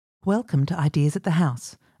Welcome to Ideas at the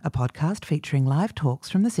House, a podcast featuring live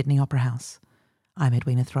talks from the Sydney Opera House. I'm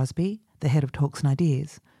Edwina Throsby, the head of Talks and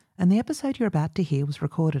Ideas, and the episode you're about to hear was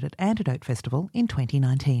recorded at Antidote Festival in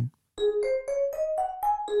 2019.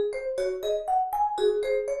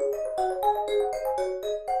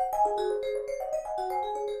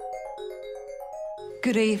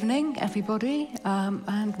 Good evening, everybody,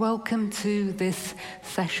 and welcome to this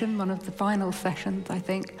session, one of the final sessions, I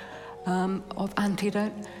think, of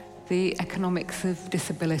Antidote, the Economics of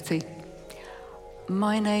Disability.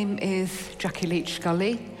 My name is Jackie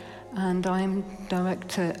Leach-Scully, and I'm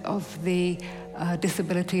Director of the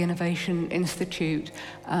Disability Innovation Institute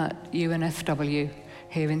at UNSW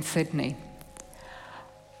here in Sydney.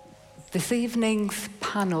 This evening's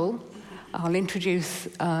panel I'll introduce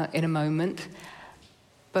in a moment,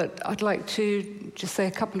 but I'd like to just say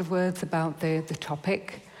a couple of words about the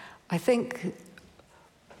topic. I think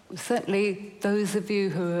certainly those of you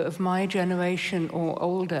who are of my generation or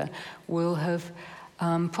older will have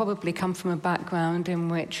probably come from a background in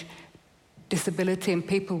which disability and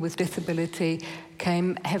people with disability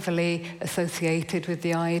came heavily associated with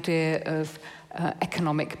the idea of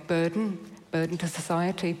economic burden to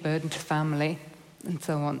society, burden to family, and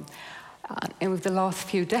so on. And with the last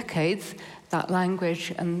few decades, that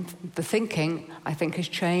language and the thinking, I think, has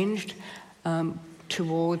changed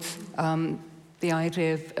towards the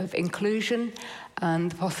idea of inclusion and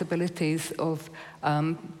the possibilities of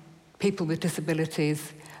people with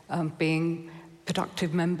disabilities being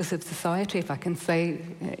productive members of society, if I can say,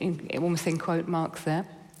 almost in quote marks there.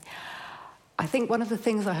 I think one of the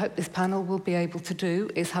things I hope this panel will be able to do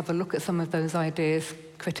is have a look at some of those ideas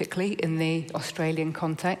critically in the Australian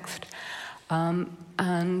context.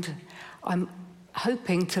 And I'm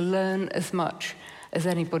hoping to learn as much as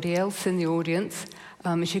anybody else in the audience.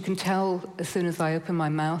 As you can tell, as soon as I open my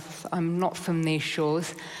mouth, I'm not from these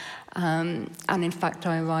shores. And in fact,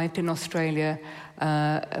 I arrived in Australia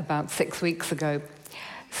about 6 weeks ago.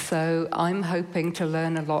 So I'm hoping to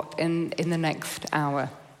learn a lot in the next hour.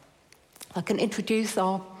 I can introduce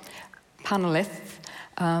our panelists,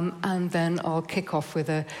 and then I'll kick off with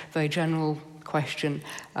a very general question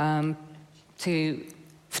to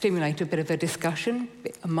stimulate a bit of a discussion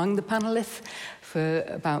among the panelists for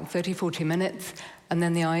about 30-40 minutes. And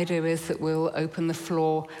then the idea is that we'll open the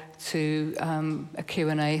floor to a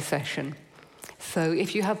Q&A session. So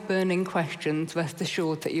if you have burning questions, rest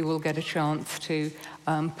assured that you will get a chance to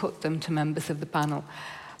put them to members of the panel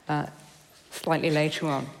slightly later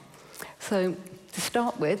on. So to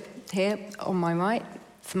start with, here on my right,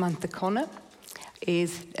 Samantha Connor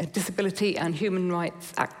is a disability and human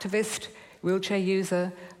rights activist, wheelchair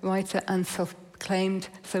user, writer, and self-proclaimed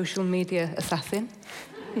social media assassin.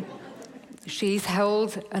 She's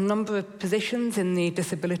held a number of positions in the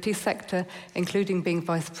disability sector, including being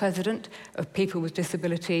Vice President of People with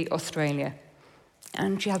Disability Australia.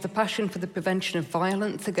 And she has a passion for the prevention of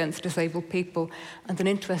violence against disabled people and an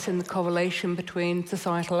interest in the correlation between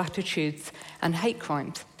societal attitudes and hate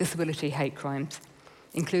crimes, disability hate crimes,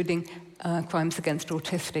 including crimes against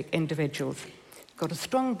autistic individuals. Got a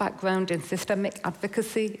strong background in systemic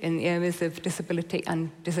advocacy in the areas of disability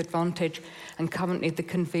and disadvantage, and currently the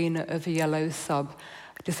convener of a Yellow Sub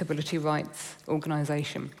disability rights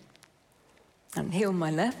organisation. And here on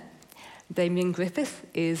my left, Damien Griffiths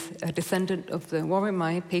is a descendant of the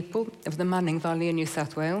Worimi people of the Manning Valley in New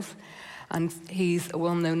South Wales, and he's a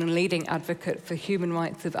well-known and leading advocate for human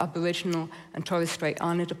rights of Aboriginal and Torres Strait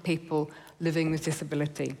Islander people living with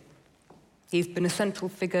disability. He's been a central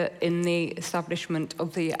figure in the establishment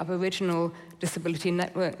of the Aboriginal Disability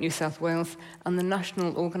Network New South Wales and the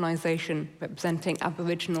national organisation representing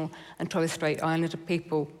Aboriginal and Torres Strait Islander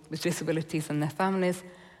people with disabilities and their families,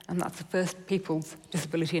 and that's the First Peoples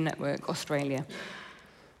Disability Network Australia.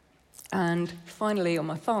 And finally, on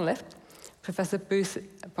my far left, Professor Bruce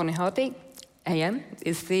Bonyhady, AM,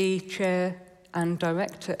 is the chair and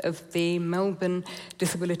director of the Melbourne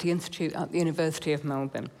Disability Institute at the University of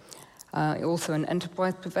Melbourne. Also an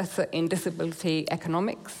enterprise professor in disability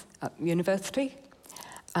economics at the university,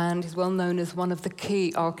 and is well known as one of the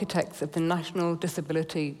key architects of the National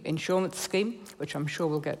Disability Insurance Scheme, which I'm sure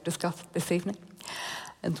will get discussed this evening,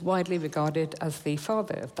 and widely regarded as the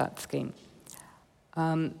father of that scheme.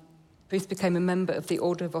 Bruce became a member of the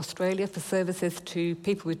Order of Australia for services to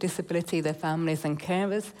people with disability, their families and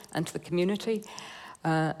carers, and to the community,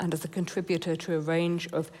 and as a contributor to a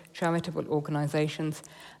range of charitable organisations.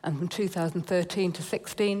 And from 2013 to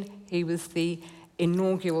 16, he was the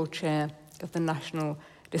inaugural chair of the National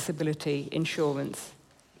Disability Insurance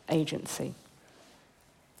Agency.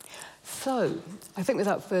 So, I think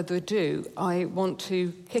without further ado, I want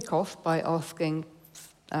to kick off by asking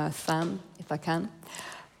Sam, if I can.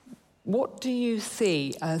 What do you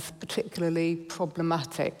see as particularly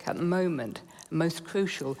problematic at the moment, most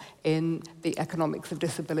crucial in the economics of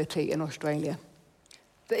disability in Australia?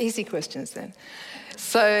 The easy questions then.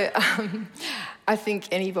 So I think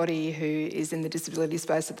anybody who is in the disability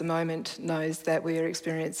space at the moment knows that we are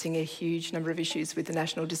experiencing a huge number of issues with the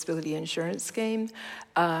National Disability Insurance Scheme.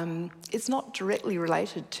 It's not directly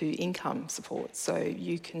related to income support, so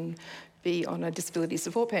you can be on a disability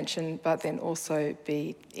support pension but then also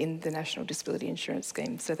be in the National Disability Insurance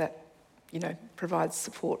Scheme, so that provides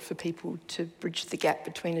support for people to bridge the gap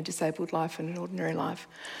between a disabled life and an ordinary life.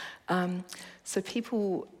 So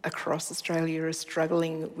people across Australia are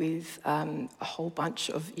struggling with a whole bunch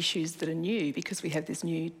of issues that are new because we have this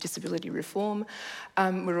new disability reform.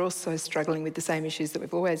 We're also struggling with the same issues that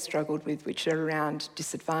we've always struggled with, which are around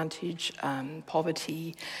disadvantage,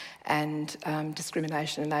 poverty and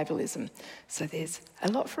discrimination and ableism. So there's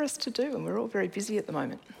a lot for us to do and we're all very busy at the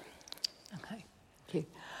moment. Okay, thank you.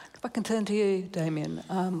 If I can turn to you, Damien,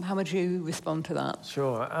 how would you respond to that?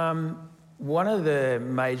 Sure. One of the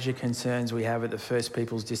major concerns we have at the First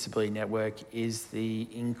Peoples Disability Network is the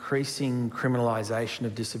increasing criminalisation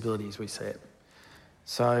of disability as we see it.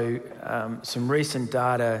 So some recent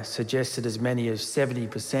data suggested as many as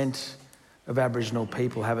 70% of Aboriginal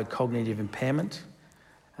people have a cognitive impairment.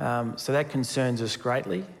 So that concerns us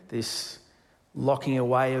greatly, this locking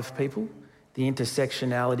away of people. The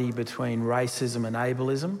intersectionality between racism and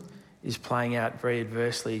ableism is playing out very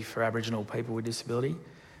adversely for Aboriginal people with disability.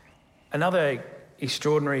 Another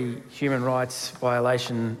extraordinary human rights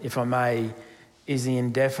violation, if I may, is the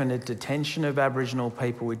indefinite detention of Aboriginal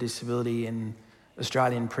people with disability in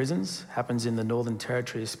Australian prisons. Happens in the Northern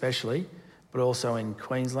Territory especially, but also in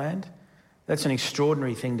Queensland. That's an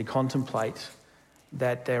extraordinary thing to contemplate,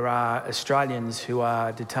 that there are Australians who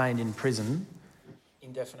are detained in prison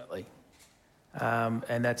indefinitely.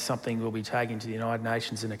 And that's something we'll be taking to the United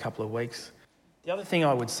Nations in a couple of weeks. The other thing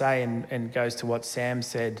I would say, and goes to what Sam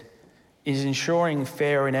said, is ensuring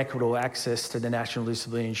fair and equitable access to the National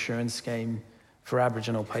Disability Insurance Scheme for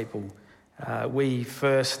Aboriginal people. We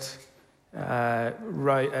first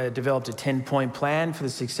developed a 10-point plan for the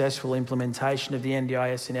successful implementation of the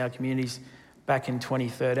NDIS in our communities back in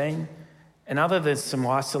 2013. And other than some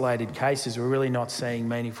isolated cases, we're really not seeing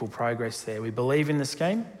meaningful progress there. We believe in the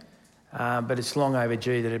scheme, but it's long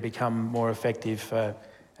overdue that it become more effective for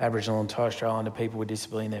Aboriginal and Torres Strait Islander people with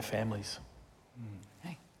disability and their families.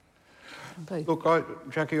 Look,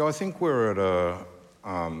 Jackie, I think we're at a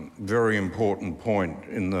very important point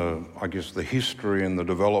in the history and the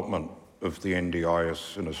development of the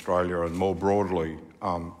NDIS in Australia and more broadly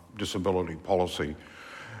disability policy.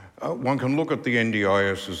 One can look at the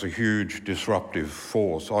NDIS as a huge disruptive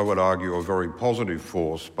force. I would argue a very positive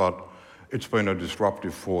force, but it's been a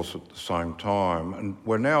disruptive force at the same time. And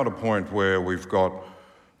we're now at a point where we've got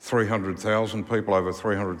 300,000 people, over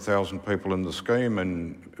 300,000 people in the scheme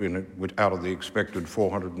and out of the expected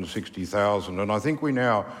 460,000. And I think we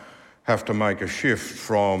now have to make a shift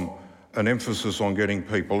from an emphasis on getting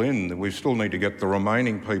people in. We still need to get the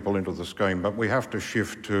remaining people into the scheme, but we have to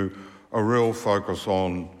shift to a real focus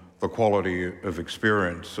on the quality of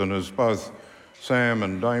experience. And as both Sam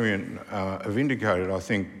and Damien have indicated, I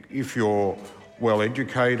think if you're well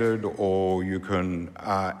educated or you can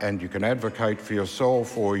advocate for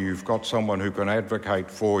yourself or you've got someone who can advocate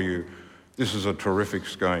for you, this is a terrific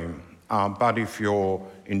scheme. But if you're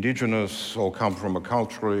Indigenous or come from a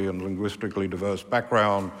culturally and linguistically diverse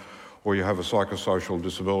background or you have a psychosocial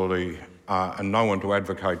disability and no one to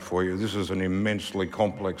advocate for you, this is an immensely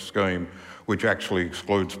complex scheme which actually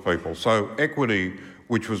excludes people. So equity,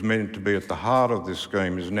 which was meant to be at the heart of this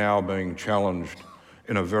scheme, is now being challenged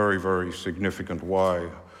in a very, very significant way.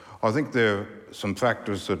 I think there are some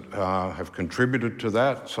factors that have contributed to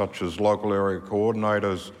that, such as local area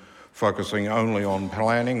coordinators focusing only on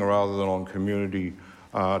planning rather than on community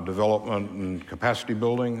development and capacity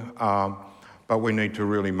building. But we need to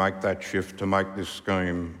really make that shift to make this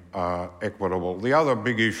scheme equitable. The other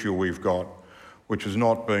big issue we've got, which is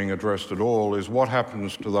not being addressed at all, is what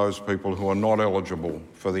happens to those people who are not eligible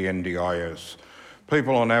for the NDIS.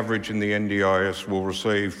 People on average in the NDIS will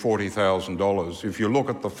receive $40,000. If you look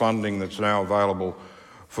at the funding that's now available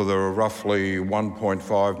for the roughly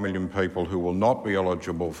 1.5 million people who will not be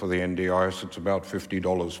eligible for the NDIS, it's about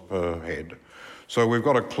 $50 per head. So we've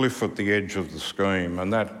got a cliff at the edge of the scheme,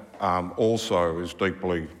 and that also is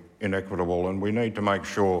deeply inequitable, and we need to make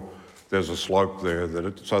sure there's a slope there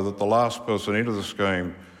so that the last person into the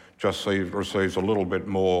scheme just receives a little bit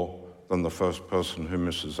more than the first person who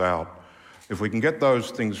misses out. If we can get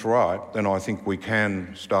those things right, then I think we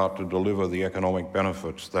can start to deliver the economic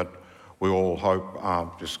benefits that we all hope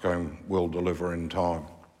will deliver in time.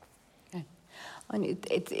 Okay. And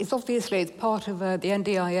it's obviously, it's part of the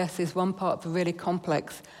NDIS is one part of a really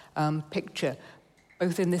complex picture,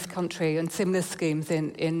 both in this country and similar schemes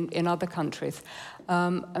in other countries.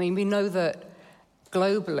 We know that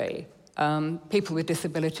globally, people with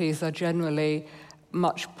disabilities are generally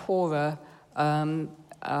much poorer,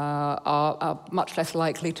 are much less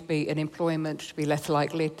likely to be in employment, to be less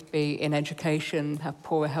likely to be in education, have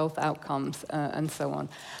poorer health outcomes, and so on.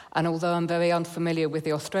 And although I'm very unfamiliar with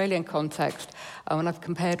the Australian context, when I've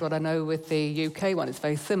compared what I know with the UK one, it's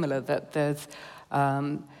very similar, that there's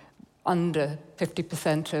under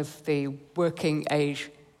 50% of the working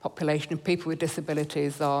age population of people with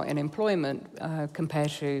disabilities are in employment, compared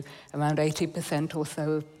to around 80% or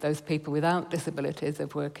so of those people without disabilities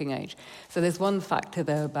of working age. So there's one factor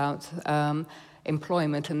there about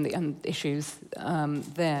employment and issues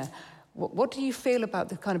there. What do you feel about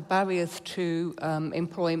the kind of barriers to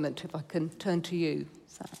employment, if I can turn to you,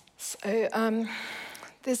 Sarah? So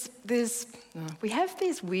we have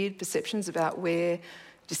these weird perceptions about where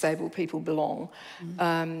disabled people belong.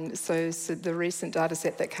 So the recent data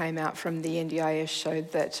set that came out from the NDIS showed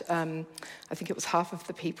that I think it was half of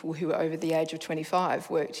the people who were over the age of 25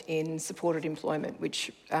 worked in supported employment,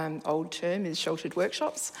 which old term is sheltered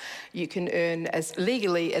workshops. You can earn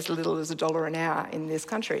legally as little as $1 an hour in this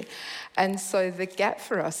country. And so the gap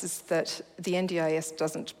for us is that the NDIS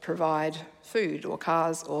doesn't provide food or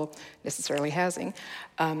cars or necessarily housing.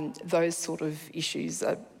 Those sort of issues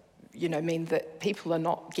mean that people are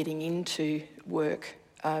not getting into work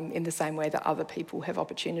in the same way that other people have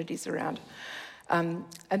opportunities around. And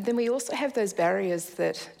then we also have those barriers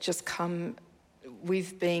that just come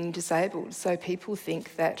with being disabled. So people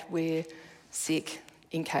think that we're sick,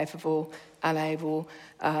 incapable, unable.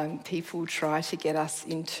 People try to get us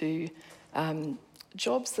into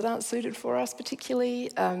jobs that aren't suited for us particularly.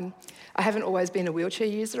 I haven't always been a wheelchair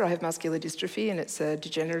user. I have muscular dystrophy and it's a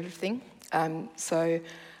degenerative thing. So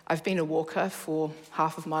I've been a walker for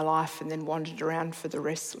half of my life and then wandered around for the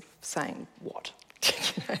rest, sort of saying, what?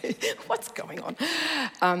 What's going on?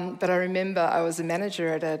 But I remember I was a manager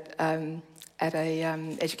at a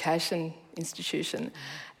education institution,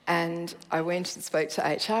 and I went and spoke to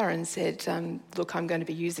HR and said, look, I'm going to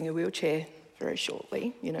be using a wheelchair very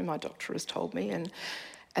shortly. My doctor has told me.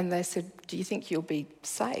 And they said, do you think you'll be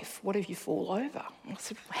safe? What if you fall over? I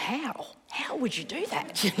said, how? How would you do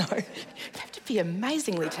that? You have to be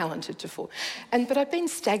amazingly talented to fall. But I've been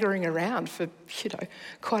staggering around for,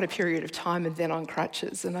 quite a period of time and then on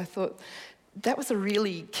crutches. And I thought that was a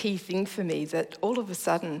really key thing for me, that all of a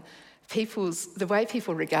sudden the way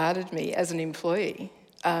people regarded me as an employee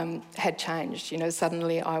had changed.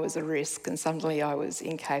 Suddenly I was a risk and suddenly I was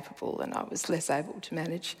incapable and I was less able to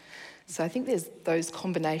manage. So I think there's those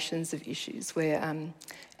combinations of issues where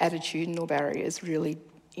attitudinal barriers really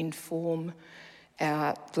inform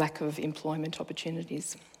our lack of employment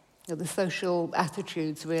opportunities. The social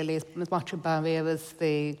attitudes really is as much a barrier as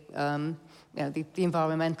the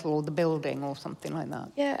environmental or the building or something like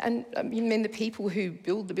that. Yeah, and the people who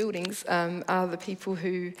build the buildings are the people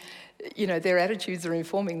who, their attitudes are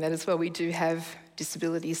informing that as well. We do have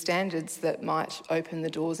disability standards that might open the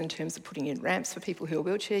doors in terms of putting in ramps for people who are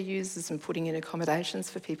wheelchair users and putting in accommodations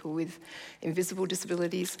for people with invisible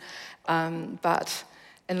disabilities. But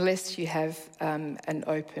unless you have an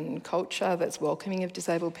open culture that's welcoming of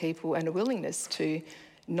disabled people and a willingness to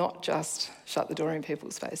not just shut the door in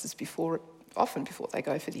people's faces often before they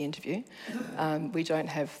go for the interview, we don't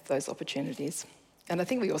have those opportunities. And I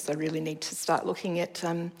think we also really need to start looking at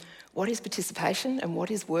what is participation and what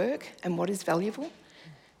is work and what is valuable,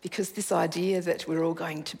 because this idea that we're all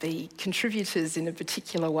going to be contributors in a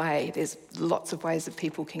particular way, there's lots of ways that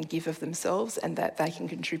people can give of themselves and that they can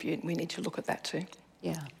contribute, and we need to look at that too.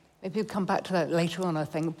 Yeah. Maybe we'll come back to that later on, I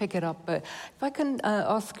think, and pick it up. But if I can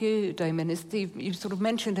ask you, Damien, you sort of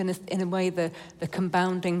mentioned in a way the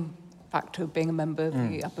compounding factor of being a member of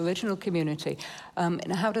the Aboriginal community.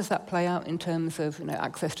 And how does that play out in terms of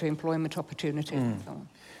access to employment opportunities and so on?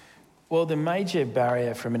 Well, the major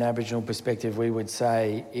barrier from an Aboriginal perspective, we would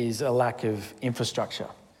say, is a lack of infrastructure.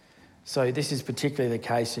 So this is particularly the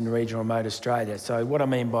case in regional remote Australia. So what I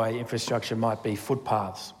mean by infrastructure might be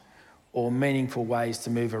footpaths or meaningful ways to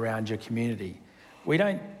move around your community. We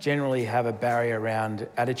don't generally have a barrier around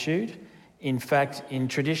attitude. In fact, in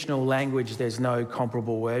traditional language, there's no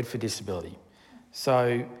comparable word for disability.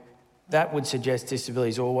 So that would suggest disability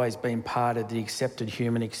has always been part of the accepted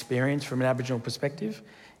human experience from an Aboriginal perspective.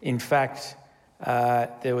 In fact,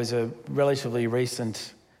 there was a relatively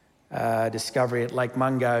recent discovery at Lake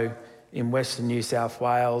Mungo in Western New South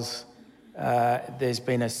Wales. There's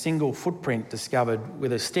been a single footprint discovered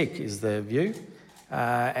with a stick, is the view,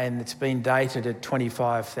 and it's been dated at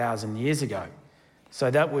 25,000 years ago. So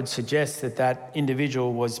that would suggest that that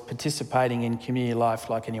individual was participating in community life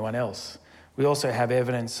like anyone else. We also have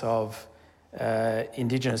evidence of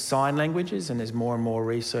Indigenous sign languages, and there's more and more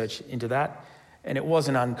research into that. And it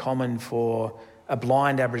wasn't uncommon for a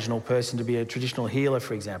blind Aboriginal person to be a traditional healer,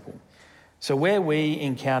 for example. So where we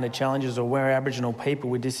encounter challenges, or where Aboriginal people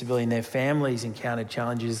with disability and their families encounter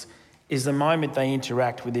challenges, is the moment they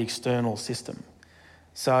interact with the external system.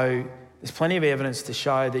 So there's plenty of evidence to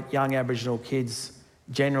show that young Aboriginal kids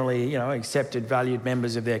generally, accepted, valued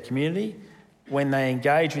members of their community. When they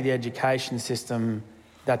engage with the education system,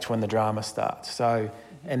 that's when the drama starts. So,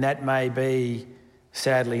 and that may be,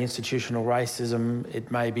 sadly, institutional racism,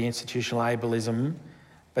 it may be institutional ableism,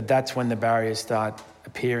 but that's when the barriers start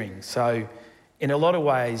appearing. So in a lot of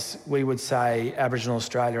ways, we would say Aboriginal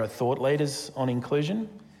Australia are thought leaders on inclusion.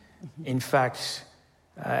 In fact,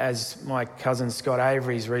 as my cousin Scott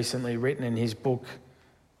Avery's recently written in his book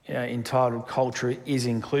entitled Culture is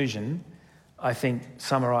Inclusion, I think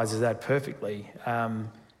summarises that perfectly.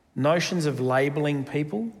 Notions of labelling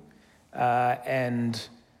people and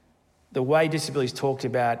the way disability is talked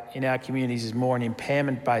about in our communities is more an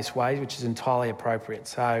impairment-based way, which is entirely appropriate.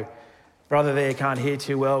 So, brother there can't hear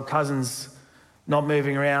too well, cousin's not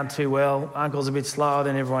moving around too well, uncle's a bit slower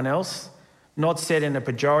than everyone else. Not said in a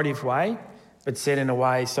pejorative way, but said in a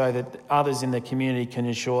way so that others in the community can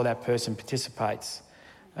ensure that person participates.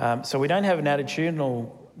 So we don't have an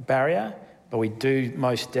attitudinal barrier, but we do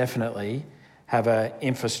most definitely have an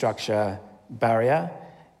infrastructure barrier.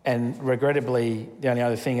 And regrettably, the only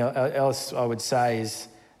other thing else I would say is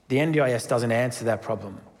the NDIS doesn't answer that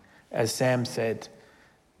problem. As Sam said,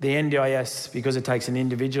 the NDIS, because it takes an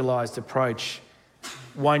individualised approach,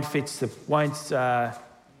 won't fix the footpaths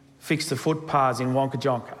in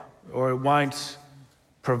Wonkajonka, or it won't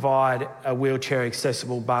provide a wheelchair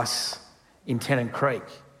accessible bus in Tennant Creek,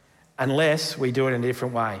 unless we do it in a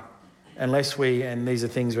different way. Unless we, and these are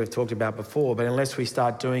things we've talked about before, but unless we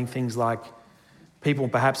start doing things like people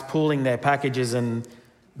perhaps pooling their packages and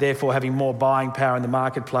therefore having more buying power in the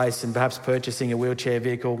marketplace and perhaps purchasing a wheelchair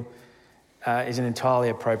vehicle is an entirely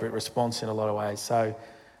appropriate response in a lot of ways. So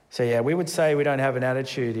yeah, we would say we don't have an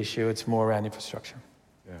attitude issue, it's more around infrastructure.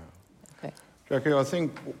 Yeah. Okay. Jackie, I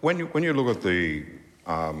think when you look at the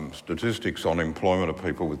statistics on employment of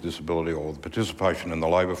people with disability or the participation in the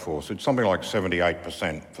labour force, it's something like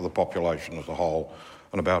 78% for the population as a whole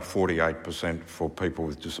and about 48% for people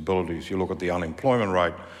with disabilities. You look at the unemployment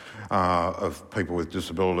rate of people with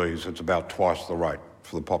disabilities, it's about twice the rate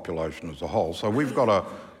for the population as a whole. So we've got a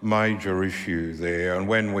major issue there, and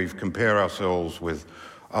when we compare ourselves with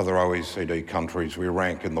other OECD countries, we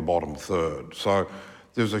rank in the bottom third. So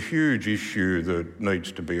there's a huge issue that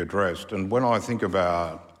needs to be addressed. And when I think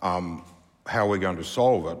about how we're going to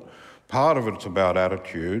solve it, part of it's about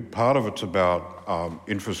attitude, part of it's about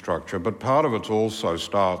infrastructure, but part of it also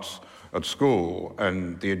starts at school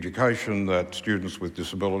and the education that students with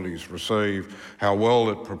disabilities receive, how well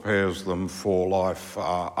it prepares them for life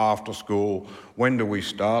after school, when do we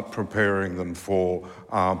start preparing them for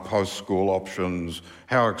post-school options,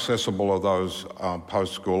 how accessible are those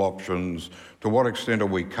post-school options, to what extent are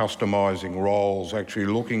we customising roles, actually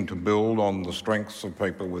looking to build on the strengths of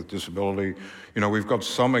people with disability. You know, we've got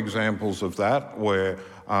some examples of that where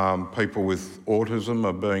people with autism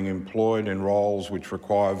are being employed in roles which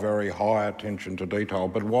require very high attention to detail,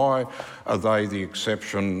 but why are they the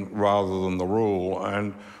exception rather than the rule?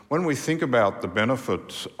 And when we think about the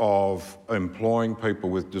benefits of employing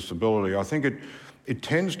people with disability, I think it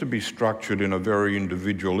tends to be structured in a very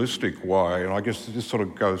individualistic way, and I guess this sort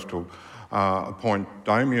of goes to a point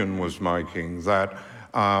Damien was making, that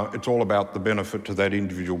it's all about the benefit to that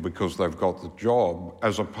individual because they've got the job,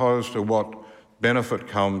 as opposed to what benefit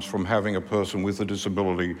comes from having a person with a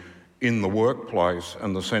disability in the workplace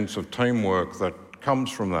and the sense of teamwork that comes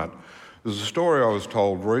from that. There's a story I was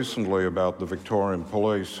told recently about the Victorian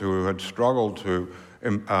Police who had struggled to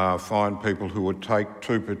find people who would take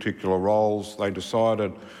two particular roles. They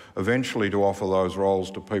decided eventually to offer those roles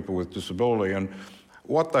to people with disability, and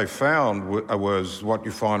what they found was what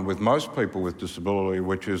you find with most people with disability,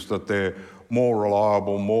 which is that they're more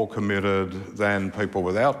reliable, more committed than people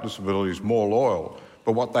without disabilities, more loyal.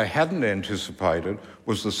 But what they hadn't anticipated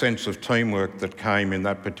was the sense of teamwork that came in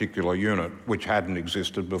that particular unit, which hadn't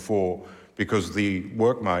existed before, because the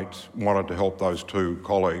workmates wanted to help those two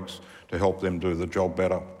colleagues to help them do the job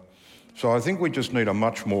better. So I think we just need a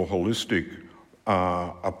much more holistic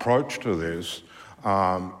approach to this.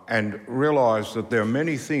 and realise that there are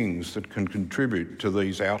many things that can contribute to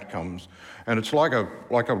these outcomes. And it's like a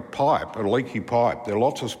pipe, a leaky pipe. There are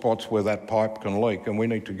lots of spots where that pipe can leak, and we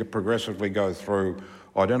need to progressively go through,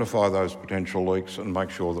 identify those potential leaks and make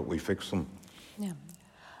sure that we fix them. Yeah.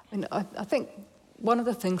 I think one of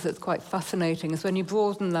the things that's quite fascinating is when you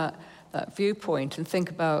broaden that viewpoint and think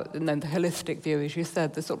about the holistic view, as you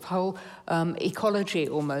said, the sort of whole ecology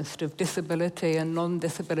almost of disability and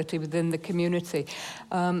non-disability within the community.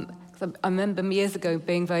 I remember years ago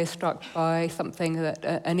being very struck by something that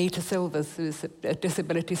Anita Silvers, who's a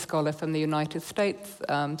disability scholar from the United States,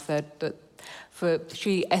 said that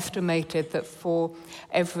she estimated that for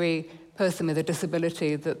every person with a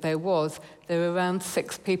disability that there were around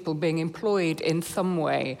 6 people being employed in some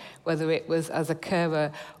way, whether it was as a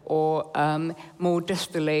carer or more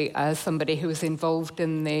distally as somebody who was involved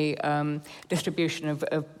in the distribution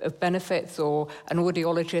of benefits, or an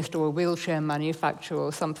audiologist or a wheelchair manufacturer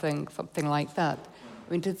or something like that.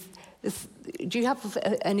 I mean, do you have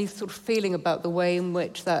any sort of feeling about the way in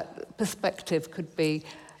which that perspective could be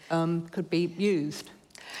used?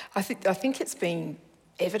 I think it's been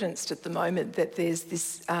evidenced at the moment that there's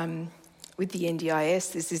this, with the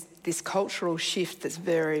NDIS, there's this cultural shift that's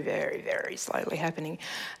very, very, very slowly happening,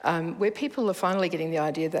 where people are finally getting the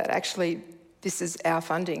idea that actually this is our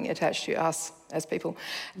funding attached to us as people,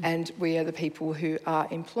 and we are the people who are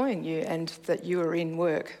employing you, and that you are in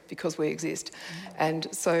work because we exist. And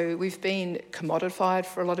so we've been commodified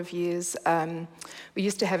for a lot of years. We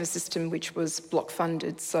used to have a system which was block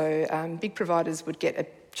funded, so big providers would get a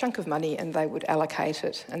chunk of money and they would allocate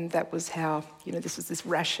it, and that was how, this was this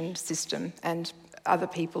rationed system, and other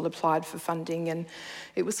people applied for funding, and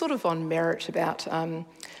it was sort of on merit about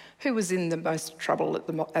who was in the most trouble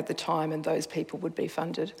at the time, and those people would be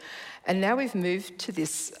funded. And now we've moved to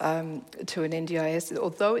this, to an NDIS.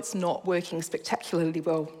 Although it's not working spectacularly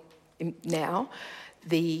well now,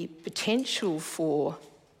 the potential for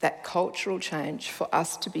that cultural change, for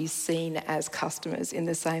us to be seen as customers in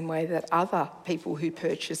the same way that other people who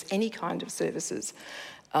purchase any kind of services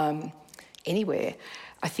anywhere,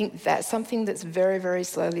 I think that's something that's very, very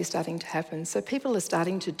slowly starting to happen. So people are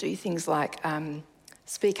starting to do things like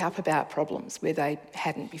speak up about problems where they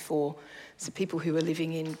hadn't before. So people who were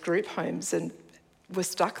living in group homes and were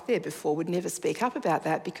stuck there before would never speak up about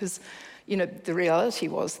that because, the reality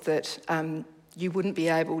was that you wouldn't be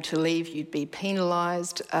able to leave, you'd be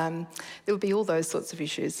penalised. There would be all those sorts of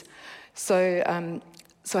issues. So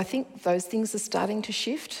I think those things are starting to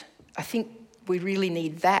shift. I think we really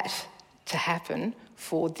need that to happen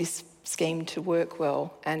for this scheme to work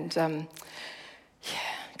well. And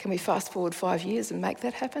can we fast forward 5 years and make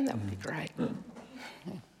that happen? That would be great.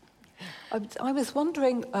 I was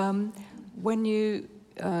wondering, when you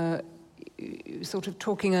sort of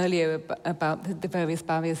talking earlier about the various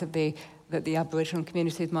barriers that the Aboriginal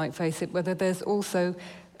communities might face, whether there's also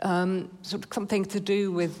sort of something to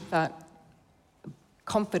do with that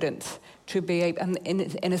confidence to be able, and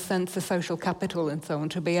in a sense, the social capital and so on,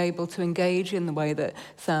 to be able to engage in the way that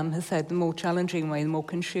Sam has said, the more challenging way, the more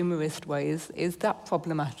consumerist way. Is that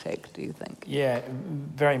problematic, do you think? Yeah,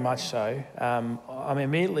 very much so. I'm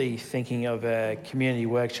immediately thinking of a community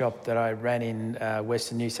workshop that I ran in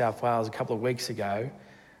Western New South Wales a couple of weeks ago,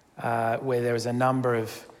 where there was a number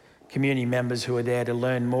of community members who were there to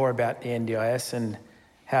learn more about the NDIS and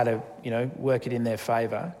how to, work it in their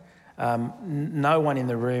favour. No one in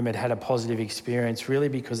the room had a positive experience, really,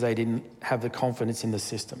 because they didn't have the confidence in the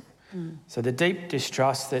system. So the deep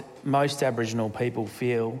distrust that most Aboriginal people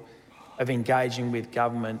feel of engaging with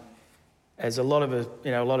government, as a lot of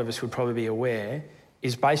us would probably be aware,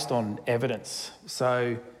 is based on evidence.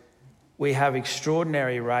 So we have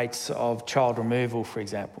extraordinary rates of child removal, for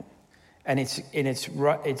example, and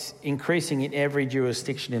it's increasing in every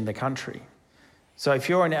jurisdiction in the country. So if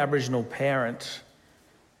you're an Aboriginal parent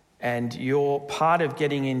and part of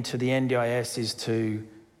getting into the NDIS is to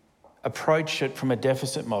approach it from a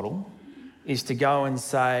deficit model, is to go and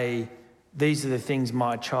say, these are the things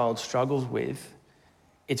my child struggles with,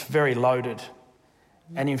 it's very loaded.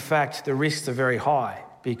 And in fact, the risks are very high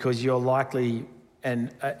because you're likely,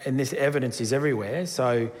 and this evidence is everywhere,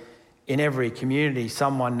 so in every community,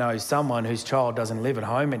 someone knows someone whose child doesn't live at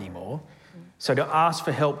home anymore. So to ask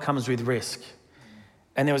for help comes with risk.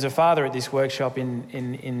 And there was a father at this workshop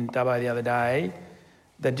in Dubbo the other day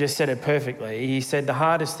that just said it perfectly. He said the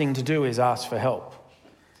hardest thing to do is ask for help.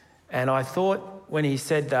 And I thought when he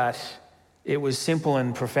said that, it was simple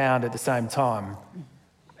and profound at the same time.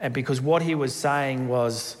 And because what he was saying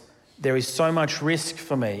was, there is so much risk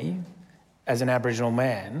for me as an Aboriginal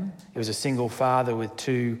man. He was a single father with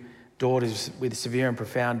 2 daughters with severe and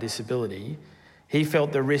profound disability. he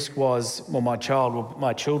felt the risk was, well, my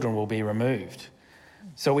children will be removed.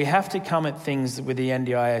 So we have to come at things with the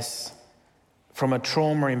NDIS from a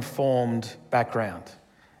trauma-informed background.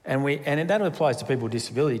 And that applies to people with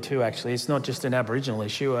disability too, actually. It's not just an Aboriginal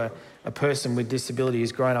issue. A person with disability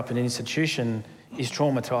who's grown up in an institution is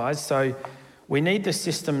traumatised. So we need the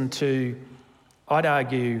system to, I'd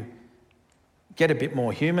argue, get a bit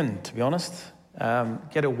more human, to be honest.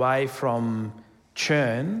 Get away from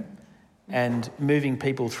churn and moving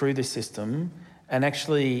people through the system and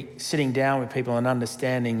actually sitting down with people and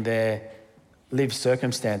understanding their lived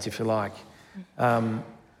circumstance, if you like.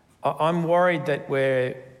 I'm worried that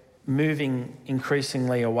we're moving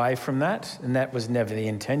increasingly away from that, and that was never the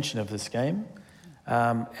intention of the scheme.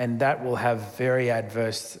 And that will have very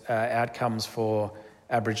adverse outcomes for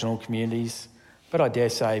Aboriginal communities, but I dare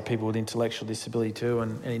say people with intellectual disability too,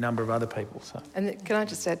 and any number of other people. So. And can I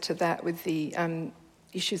just add to that with the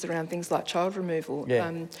issues around things like child removal?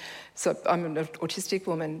 Yeah. So I'm an autistic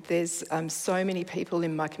woman. There's so many people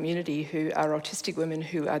in my community who are autistic women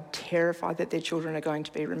who are terrified that their children are going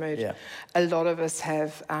to be removed. Yeah. A lot of us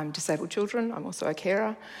have disabled children. I'm also a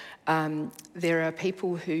carer. There are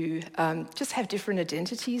people who just have different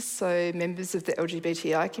identities, so members of the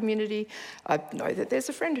LGBTI community. I know that there's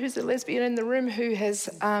a friend who's a lesbian in the room who has,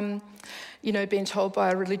 been told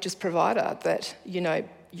by a religious provider that,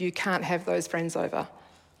 you can't have those friends over.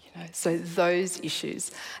 So those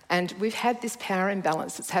issues. And we've had this power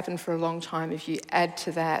imbalance that's happened for a long time. If you add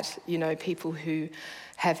to that, people who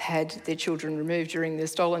have had their children removed during the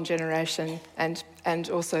stolen generation and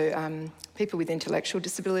also people with intellectual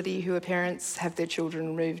disability who are parents have their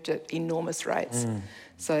children removed at enormous rates.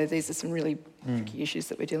 So these are some really tricky issues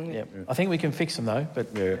that we're dealing with. Yeah. I think we can fix them though. But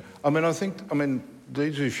yeah, I mean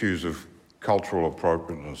these issues of cultural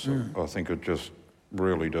appropriateness, I think are just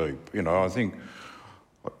really deep. I think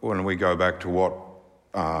when we go back to what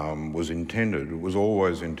was intended, it was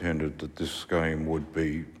always intended that this scheme would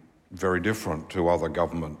be very different to other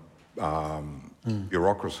government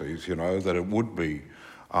bureaucracies, that it would be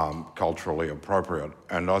culturally appropriate.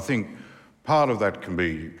 And I think part of that can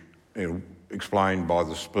be explained by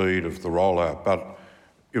the speed of the rollout, but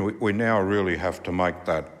we now really have to make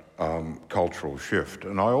that cultural shift.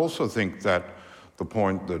 And I also think that the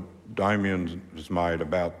point that Damien has made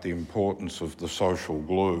about the importance of the social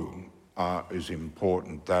glue is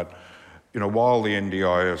important, that, while the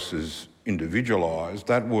NDIS is individualised,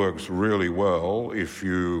 that works really well if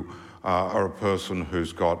you are a person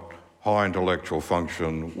who's got high intellectual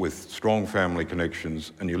function with strong family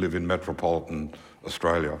connections and you live in metropolitan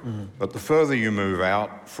Australia. But the further you move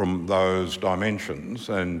out from those dimensions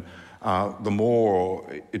and the more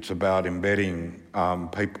it's about embedding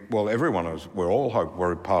people, well, everyone is,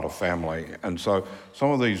 we're part of family. And so some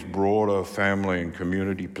of these broader family and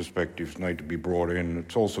community perspectives need to be brought in.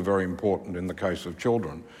 It's also very important in the case of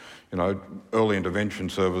children. Early intervention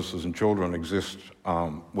services and children exist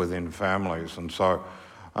within families. And so,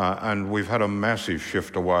 and we've had a massive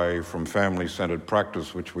shift away from family-centred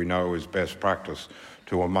practice, which we know is best practice,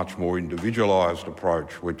 to a much more individualised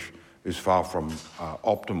approach, which is far from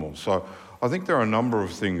optimal. So I think there are a number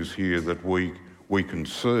of things here that we can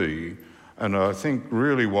see, and I think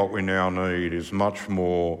really what we now need is much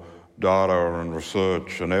more data and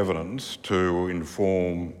research and evidence to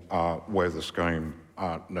inform where the scheme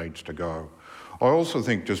needs to go. I also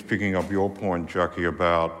think, just picking up your point, Jackie,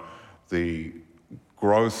 about the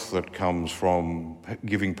growth that comes from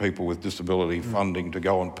giving people with disability funding to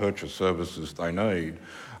go and purchase services they need.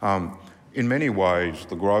 In many ways,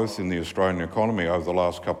 the growth in the Australian economy over the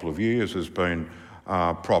last couple of years has been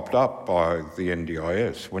propped up by the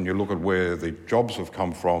NDIS. When you look at where the jobs have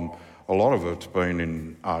come from, a lot of it's been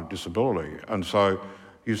in disability. And so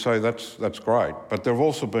you say that's great, but there have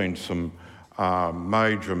also been some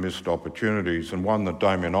major missed opportunities, and one that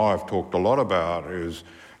Damien and I have talked a lot about is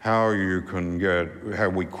how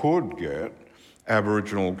we could get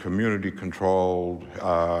Aboriginal community-controlled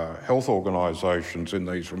health organisations in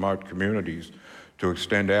these remote communities to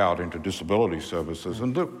extend out into disability services.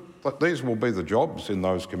 And these will be the jobs in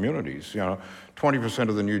those communities. 20%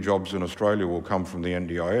 of the new jobs in Australia will come from the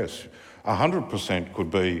NDIS. 100% could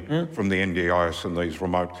be from the NDIS in these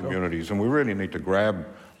remote communities. And we really need to grab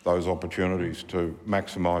those opportunities to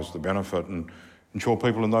maximise the benefit and ensure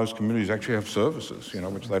people in those communities actually have services,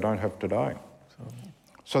 which they don't have today.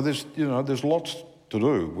 So there's lots to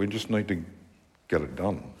do. We just need to get it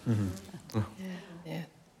done. Yeah.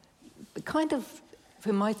 Kind of,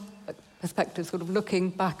 from my perspective, sort of looking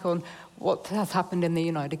back on what has happened in the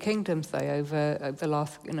United Kingdom, say, over the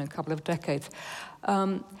last couple of decades,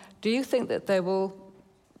 do you think that there will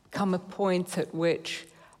come a point at which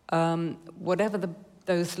whatever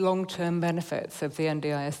those long-term benefits of the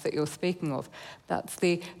NDIS that you're speaking of, that's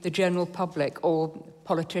the general public or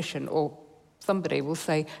politician or somebody will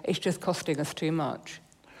say it's just costing us too much.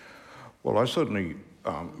 Well, I certainly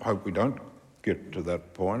hope we don't get to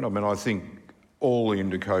that point. I mean, I think all the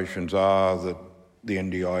indications are that the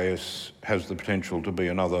NDIS has the potential to be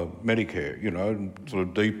another Medicare, sort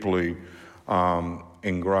of deeply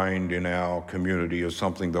ingrained in our community as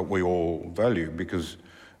something that we all value because,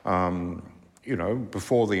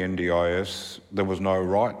 before the NDIS, there was no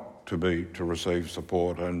right to receive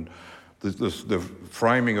support, and the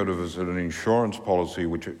framing it as an insurance policy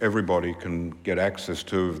which everybody can get access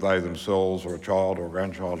to if they themselves or a child or a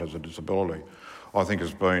grandchild has a disability, I think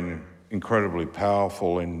has been incredibly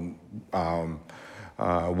powerful in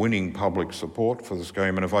winning public support for the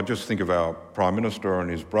scheme. And if I just think of our Prime Minister and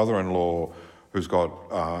his brother-in-law who's got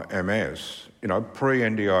MS,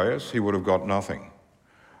 pre-NDIS he would have got nothing.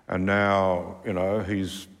 And now,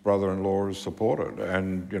 his brother-in-law is supported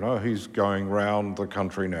and, he's going round the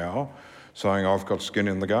country now saying, I've got skin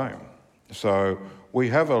in the game. So we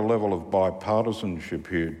have a level of bipartisanship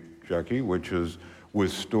here, Jackie, which has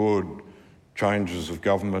withstood changes of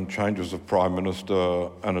government, changes of Prime Minister,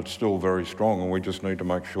 and it's still very strong, and we just need to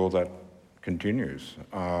make sure that continues.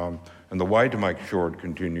 And the way to make sure it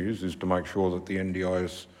continues is to make sure that the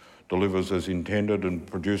NDIS delivers as intended and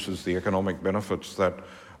produces the economic benefits that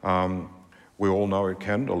we all know it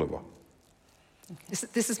can deliver.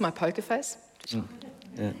 This is my poker face.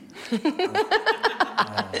 Yeah.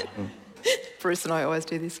 Bruce and I always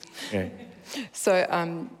do this. Yeah.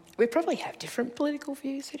 So we probably have different political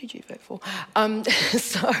views. Who did you vote for?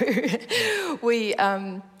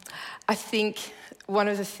 I think one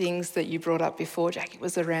of the things that you brought up before, Jackie,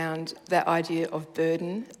 was around that idea of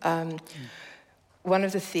burden. One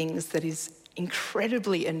of the things that is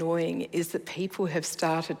incredibly annoying is that people have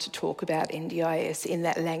started to talk about NDIS in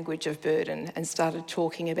that language of burden and started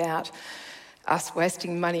talking about us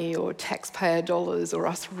wasting money or taxpayer dollars or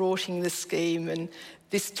us rorting the scheme and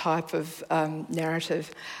this type of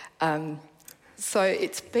narrative. So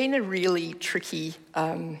it's been a really tricky,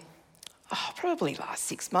 probably last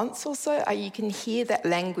 6 months or so. You can hear that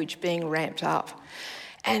language being ramped up.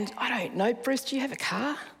 And I don't know, Bruce, do you have a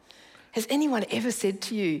car? Has anyone ever said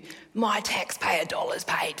to you, my taxpayer dollars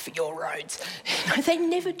paid for your roads? They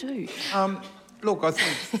never do. Look, I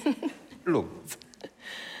think,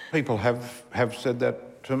 people have said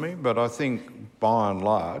that to me, but I think by and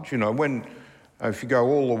large, if you go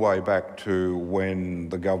all the way back to when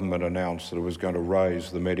the government announced that it was going to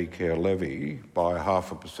raise the Medicare levy by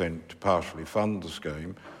 0.5% to partially fund the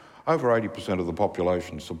scheme, over 80% of the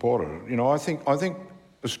population supported it. I think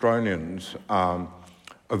Australians are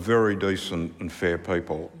very decent and fair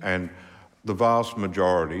people, and the vast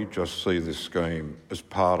majority just see this scheme as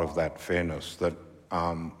part of that fairness that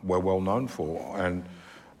we're well known for. And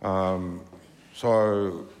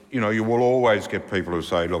so, you will always get people who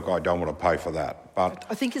say, look, I don't want to pay for that. But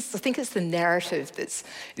I think it's the narrative that's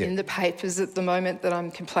in the papers at the moment that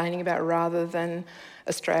I'm complaining about rather than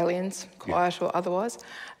Australians, quiet or otherwise.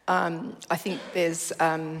 I think there's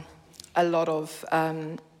a lot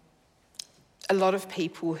of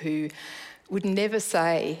people who would never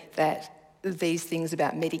say that these things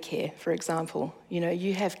about Medicare, for example.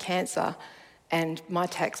 You have cancer and my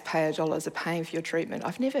taxpayer dollars are paying for your treatment.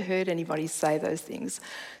 I've never heard anybody say those things.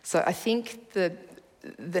 So I think the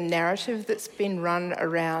narrative that's been run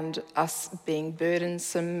around us being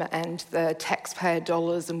burdensome and the taxpayer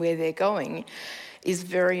dollars and where they're going is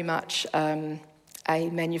very much a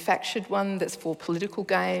manufactured one that's for political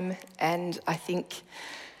game, and I think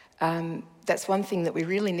that's one thing that we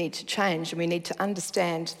really need to change, and we need to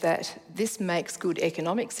understand that this makes good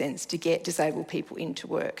economic sense to get disabled people into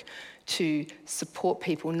work, to support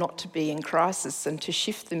people not to be in crisis and to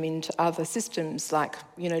shift them into other systems like,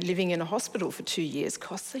 living in a hospital for 2 years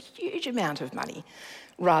costs a huge amount of money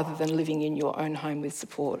rather than living in your own home with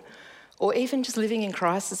support. Or even just living in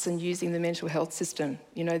crisis and using the mental health system.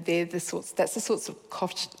 That's the sorts of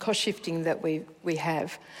cost shifting that we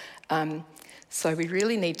have. So we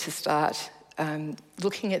really need to start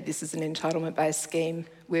looking at this as an entitlement-based scheme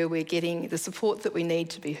where we're getting the support that we need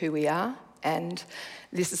to be who we are, and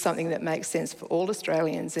this is something that makes sense for all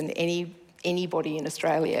Australians, and anybody in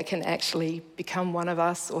Australia can actually become one of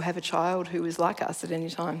us or have a child who is like us at any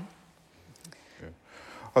time. Yeah.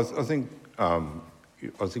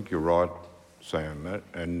 I think you're right, Sam,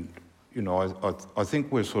 and I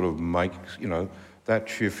think we're sort of that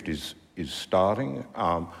shift is starting.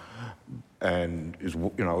 And is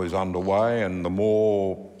underway, and the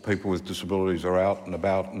more people with disabilities are out and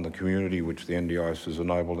about in the community, which the NDIS is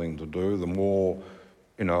enabling to do, the more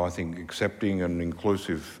I think accepting and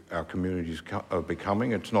inclusive our communities are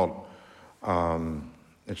becoming. It's not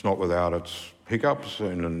without its hiccups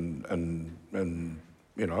and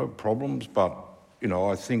problems, but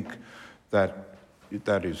I think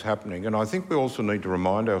that is happening. And I think we also need to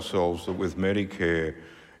remind ourselves that with Medicare,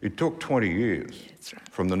 it took 20 years. That's right.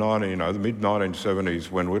 From the mid-1970s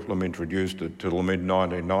when Whitlam introduced it to the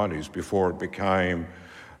mid-1990s before it became,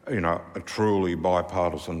 a truly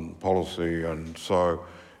bipartisan policy. And so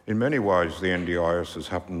in many ways the NDIS has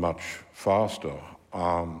happened much faster.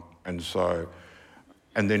 And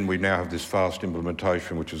then we now have this fast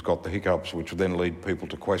implementation which has got the hiccups which then lead people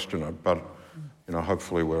to question it. But,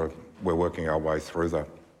 hopefully we're working our way through that.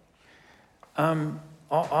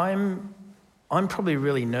 I'm probably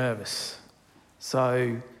really nervous.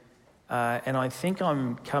 So, and I think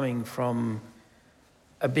I'm coming from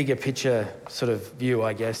a bigger picture sort of view,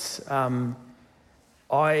 I guess.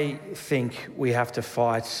 I think we have to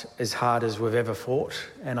fight as hard as we've ever fought,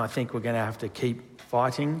 and I think we're going to have to keep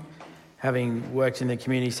fighting. Having worked in the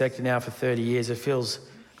community sector now for 30 years, it feels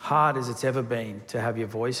hard as it's ever been to have your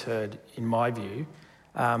voice heard, in my view.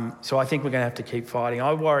 So I think we're going to have to keep fighting.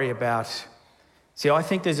 I worry about... I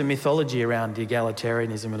think there's a mythology around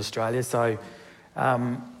egalitarianism in Australia, so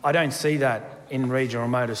I don't see that in regional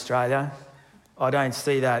remote Australia. I don't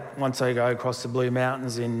see that once I go across the Blue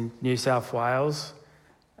Mountains in New South Wales.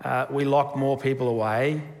 We lock more people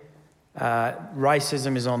away.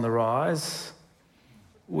 Racism is on the rise.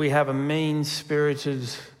 We have a mean-spirited,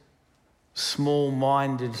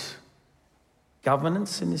 small-minded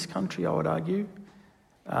governance in this country, I would argue.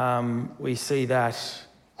 We see that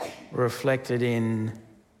reflected in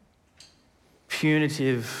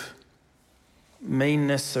punitive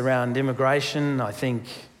meanness around immigration. I think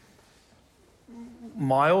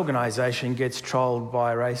my organisation gets trolled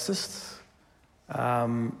by racists,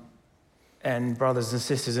 and brothers and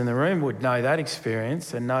sisters in the room would know that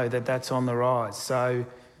experience and know that that's on the rise. So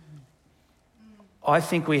I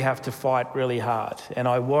think we have to fight really hard, and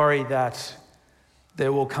I worry that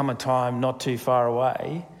there will come a time not too far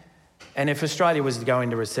away, and if Australia was to go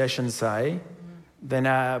into recession, say,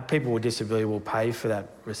 then people with disability will pay for that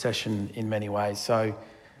recession in many ways. So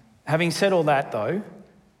having said all that, though,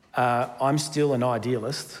 I'm still an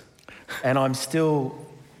idealist and I'm still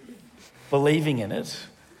believing in it.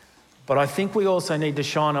 But I think we also need to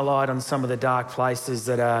shine a light on some of the dark places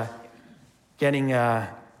that are getting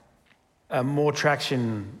more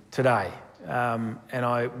traction today. And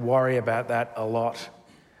I worry about that a lot.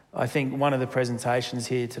 I think one of the presentations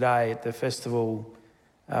here today at the festival,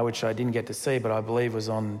 which I didn't get to see, but I believe was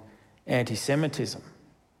on anti-Semitism.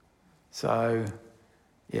 So,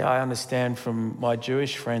 yeah, I understand from my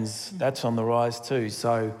Jewish friends that's on the rise too.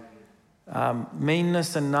 So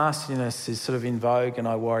meanness and nastiness is sort of in vogue, and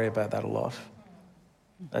I worry about that a lot.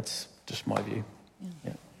 That's just my view.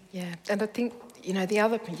 Yeah, and I think, the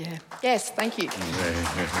other... Yeah. Yes, thank you.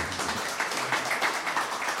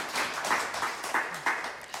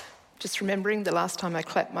 Just remembering the last time I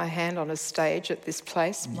clapped my hand on a stage at this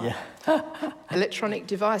place, my electronic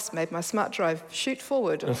device made my smart drive shoot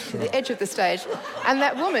forward to the edge of the stage. And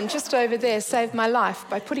that woman just over there saved my life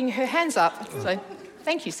by putting her hands up. So,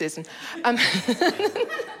 thank you, Susan.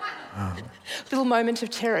 Little moment of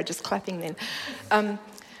terror, just clapping then.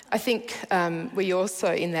 I think we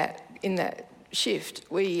also, in that shift,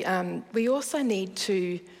 we also need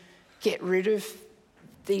to get rid of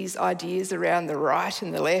these ideas around the right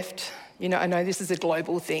and the left. I know this is a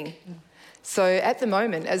global thing. So at the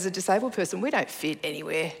moment, as a disabled person, we don't fit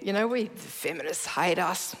anywhere. The feminists hate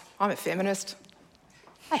us. I'm a feminist.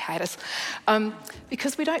 They hate us.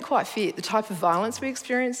 Because we don't quite fit. The type of violence we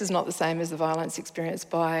experience is not the same as the violence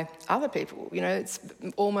experienced by other people. It's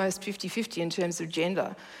almost 50-50 in terms of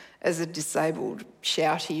gender. As a disabled,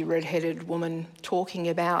 shouty, red-headed woman talking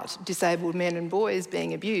about disabled men and boys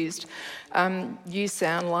being abused, you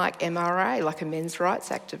sound like MRA, like a men's rights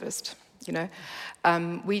activist,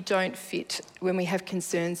 We don't fit when we have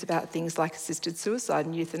concerns about things like assisted suicide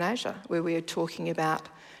and euthanasia, where we are talking about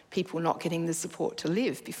people not getting the support to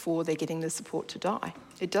live before they're getting the support to die.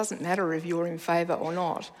 It doesn't matter if you're in favour or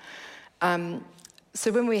not.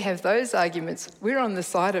 So when we have those arguments, we're on the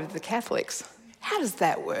side of the Catholics. How does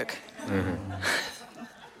that work?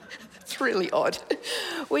 It's really odd.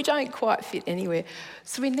 We don't quite fit anywhere.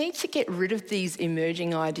 So we need to get rid of these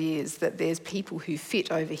emerging ideas that there's people who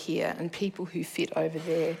fit over here and people who fit over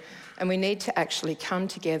there. And we need to actually come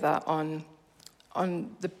together on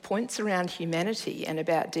the points around humanity and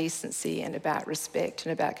about decency and about respect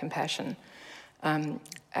and about compassion. And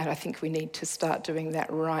I think we need to start doing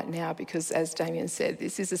that right now because, as Damien said,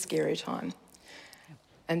 this is a scary time.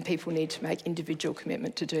 and people need to make individual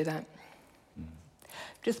commitment to do that.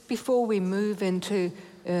 Just before we move into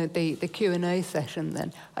the Q&A session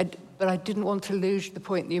then, but I didn't want to lose the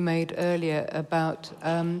point you made earlier about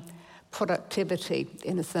productivity,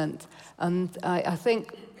 in a sense. And I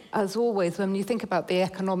think, as always, when you think about the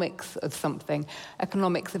economics of something,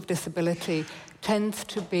 economics of disability tends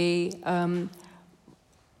to be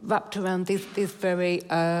wrapped around these very,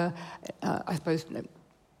 I suppose,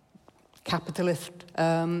 capitalist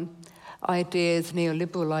ideas,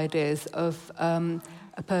 neoliberal ideas of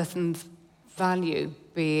a person's value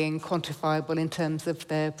being quantifiable in terms of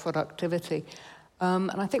their productivity.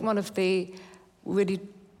 And I think one of the really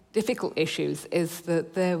difficult issues is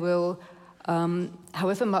that there will,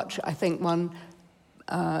 however much I think one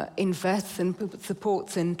invests and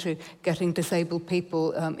supports into getting disabled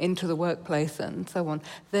people into the workplace and so on,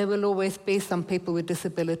 there will always be some people with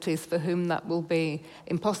disabilities for whom that will be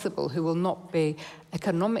impossible, who will not be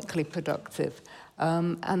economically productive.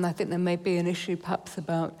 And I think there may be an issue perhaps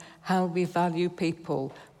about how we value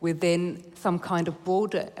people within some kind of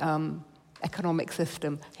broader economic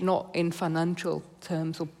system, not in financial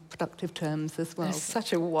terms or productive terms as well. It's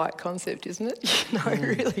such a white concept, isn't it? It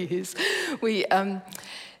really is.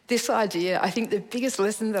 This idea, I think the biggest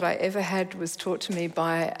lesson that I ever had was taught to me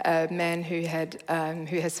by a man who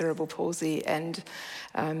has cerebral palsy, and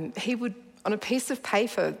he would, on a piece of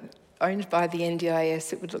paper owned by the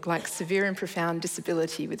NDIS, it would look like severe and profound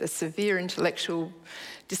disability with a severe intellectual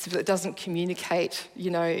disability. It doesn't communicate,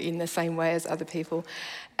 in the same way as other people.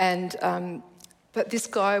 And but this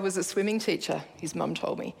guy was a swimming teacher, his mum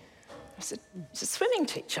told me. I said, he's a swimming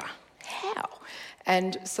teacher? How?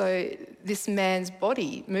 And so this man's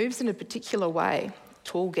body moves in a particular way,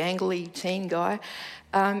 tall, gangly teen guy.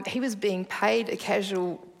 He was being paid a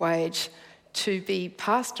casual wage to be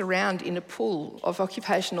passed around in a pool of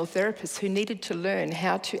occupational therapists who needed to learn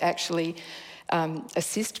how to actually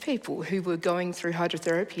assist people who were going through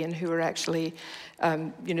hydrotherapy and who were actually,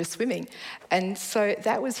 swimming. And so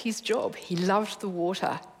that was his job. He loved the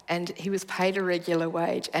water and he was paid a regular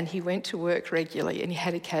wage and he went to work regularly and he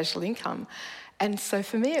had a casual income. And so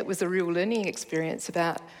for me, it was a real learning experience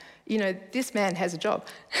about, this man has a job.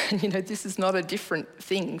 And, this is not a different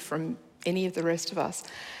thing from any of the rest of us.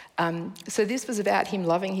 So this was about him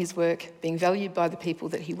loving his work, being valued by the people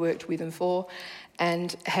that he worked with and for,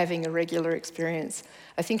 and having a regular experience.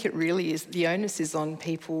 I think it really is, the onus is on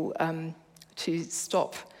people to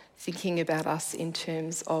stop thinking about us in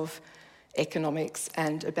terms of economics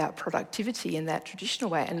and about productivity in that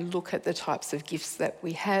traditional way, and look at the types of gifts that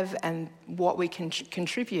we have and what we can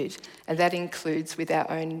contribute. And that includes with our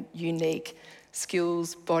own unique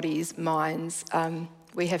skills, bodies, minds.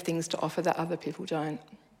 We have things to offer that other people don't.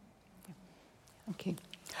 Thank you.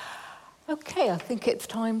 Okay, I think it's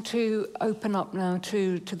time to open up now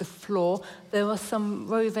to the floor. There are some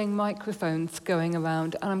roving microphones going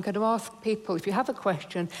around, and I'm going to ask people, if you have a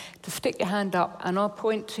question, to stick your hand up and I'll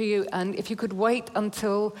point to you, and if you could wait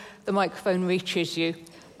until the microphone reaches you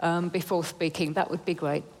before speaking, that would be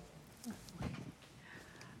great.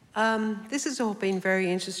 This has all been very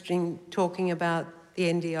interesting, talking about the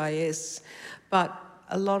NDIS, but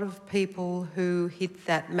a lot of people who hit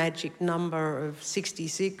that magic number of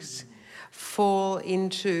 66 fall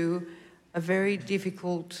into a very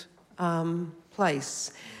difficult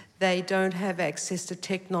place. They don't have access to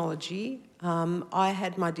technology. I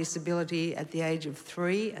had my disability at the age of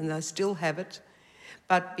 3 and I still have it,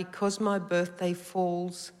 but because my birthday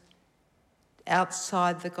falls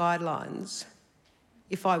outside the guidelines,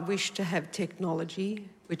 if I wish to have technology,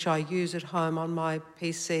 which I use at home on my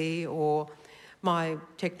PC or my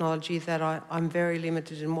technology, that I'm very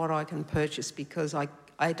limited in what I can purchase because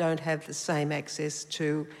I don't have the same access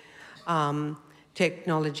to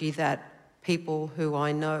technology that people who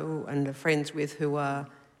I know and are friends with who are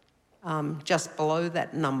just below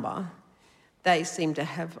that number, they seem to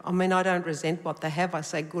have. I mean, I don't resent what they have. I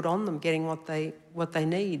say good on them getting what they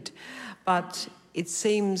need. But it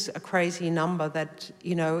seems a crazy number that,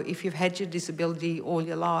 if you've had your disability all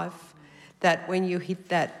your life, that when you hit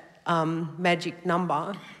that magic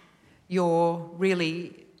number, you're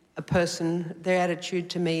really a person. Their attitude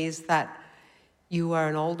to me is that you are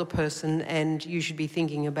an older person and you should be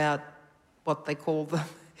thinking about what they call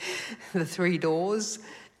the 3 doors.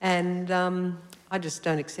 And I just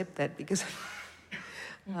don't accept that because,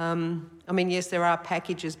 yes, there are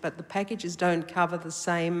packages, but the packages don't cover the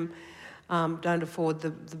same, don't afford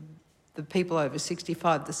the people over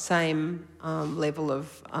 65 the same level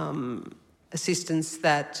of assistance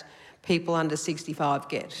that people under 65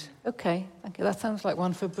 get. Okay, that sounds like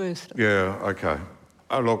one for Bruce. Yeah, okay.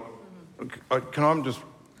 Look, can I just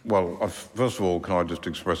Well, first of all, can I just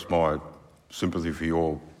express my sympathy for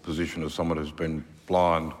your position as someone who's been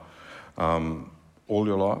blind all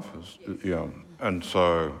your life? Yeah. And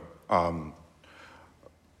so,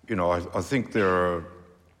 you know, I think there are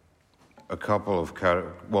a couple of there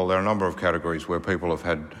are a number of categories where people have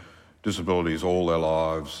had disabilities all their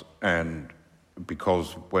lives, and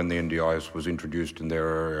because when the NDIS was introduced in their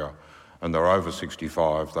area and they're over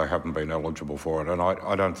 65, they haven't been eligible for it. And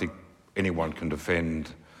I don't think anyone can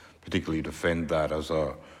particularly defend that as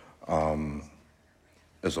a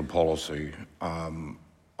policy.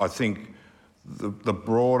 I think the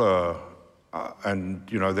broader, and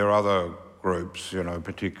you know, there are other groups, you know,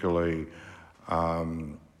 particularly,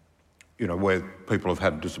 you know, where people have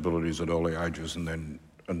had disabilities at early ages and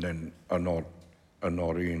then are not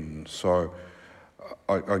in. So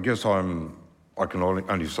I guess I can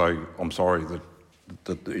only say I'm sorry that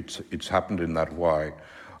it's happened in that way.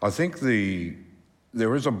 I think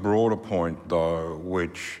there is a broader point though,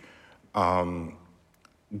 which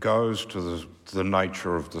goes to the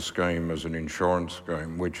nature of the scheme as an insurance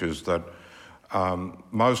scheme, which is that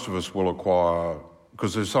most of us will acquire,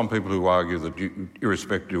 because there's some people who argue that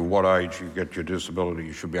irrespective of what age you get your disability,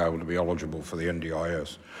 you should be able to be eligible for the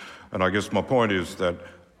NDIS. And I guess my point is that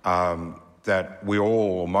that we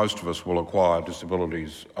all, or most of us, will acquire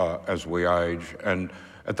disabilities as we age, and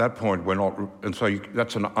at that point we're not, and so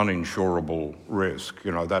that's an uninsurable risk.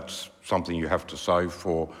 You know, that's something you have to save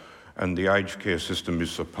for, and the aged care system is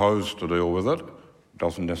supposed to deal with it. It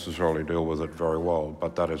doesn't necessarily deal with it very well,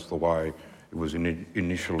 but that is the way it was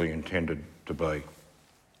initially intended to be. Okay,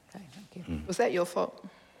 thank you. Was that your fault?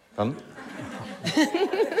 Pardon?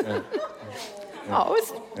 Yeah. Oh, I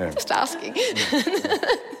was just asking.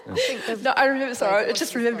 No, I remember, sorry, I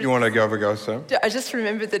just remember. You want to have a go, Sam? I just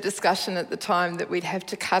remember the discussion at the time that we'd have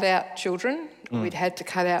to cut out children, we'd had to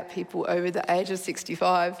cut out people over the age of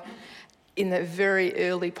 65 in the very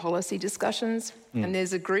early policy discussions. And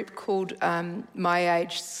there's a group called My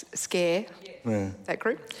Age Scare, that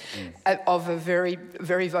group, of a very,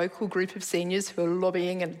 very vocal group of seniors who are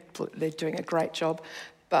lobbying, and they're doing a great job.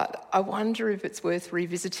 But I wonder if it's worth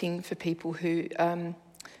revisiting for people who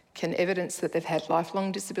can evidence that they've had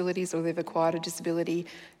lifelong disabilities or they've acquired a disability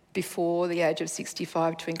before the age of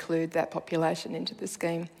 65 to include that population into the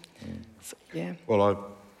scheme. So, yeah.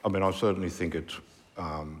 Well, I mean, I certainly think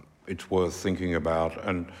it's worth thinking about.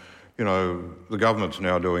 And, you know, the government's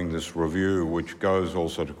now doing this review, which goes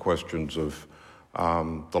also to questions of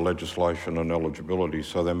the legislation and eligibility.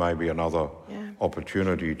 So there may be another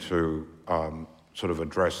opportunity to sort of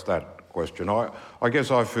address that question. I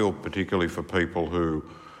guess I feel particularly for people who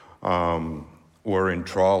were in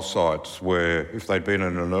trial sites where if they'd been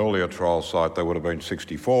in an earlier trial site, they would have been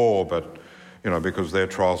 64, but, you know, because their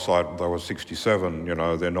trial site, they were 67, you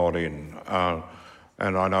know, they're not in.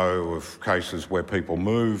 And I know of cases where people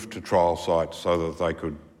moved to trial sites so that they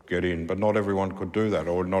could get in, but not everyone could do that,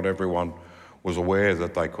 or not everyone was aware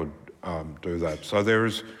that they could do that. So there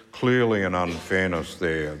is clearly an unfairness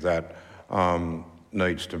there that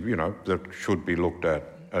needs to, you know, that should be looked at,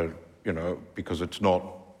 you know, because it's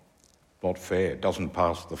not fair. It doesn't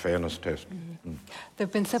pass the fairness test. There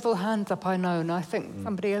have been several hands up, I know, and I think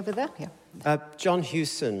somebody over there. Yeah. John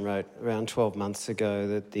Hewson wrote around 12 months ago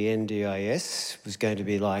that the NDIS was going to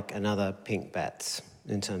be like another pink bats,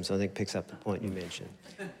 in terms, I think, picks up the point you mentioned.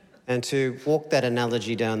 And to walk that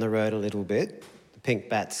analogy down the road a little bit, the pink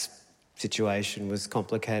bats situation was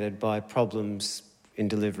complicated by problems in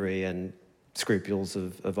delivery and scruples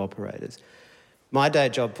of operators. My day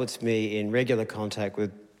job puts me in regular contact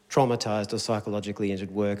with traumatised or psychologically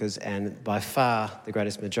injured workers, and by far the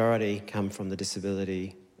greatest majority come from the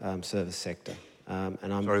disability service sector.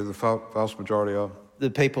 Sorry, the vast majority are? The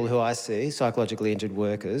people who I see, psychologically injured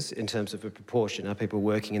workers, in terms of a proportion, are people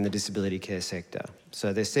working in the disability care sector.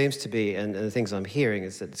 So there seems to be, and the things I'm hearing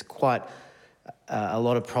is that there's quite a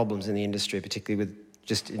lot of problems in the industry, particularly with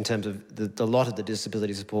just in terms of the lot of the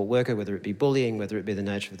disability support worker, whether it be bullying, whether it be the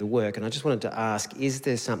nature of the work. And I just wanted to ask, is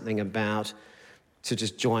there something about, to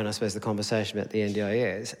just join, I suppose, the conversation about the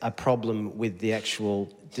NDIS, a problem with the actual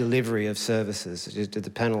delivery of services? Did the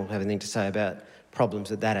panel have anything to say about problems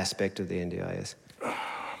with that aspect of the NDIS?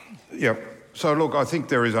 Yeah. So, look, I think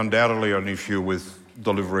there is undoubtedly an issue with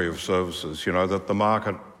delivery of services, you know, that the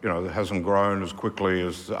market, you know, hasn't grown as quickly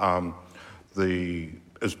as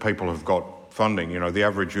people have got funding. You know, the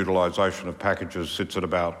average utilisation of packages sits at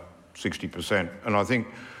about 60%. And I think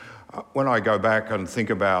when I go back and think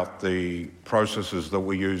about the processes that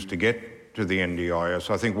we use to get to the NDIS,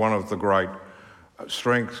 I think one of the great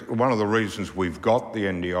strengths, one of the reasons we've got the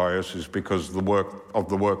NDIS is because the work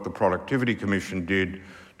the Productivity Commission did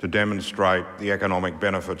to demonstrate the economic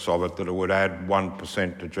benefits of it, that it would add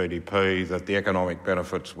 1% to GDP, that the economic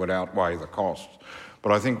benefits would outweigh the costs.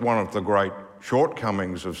 But I think one of the great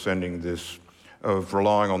shortcomings of sending this, of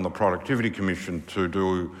relying on the Productivity Commission to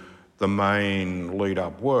do the main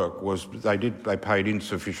lead-up work, was they paid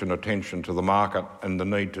insufficient attention to the market and the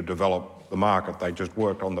need to develop the market. They just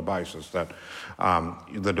worked on the basis that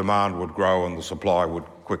the demand would grow and the supply would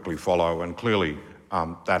quickly follow, and clearly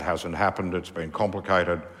that hasn't happened. It's been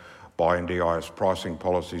complicated by NDIS pricing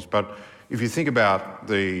policies. But if you think about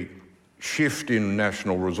the shift in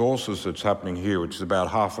national resources that's happening here, which is about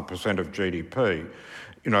 0.5% of GDP,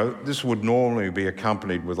 this would normally be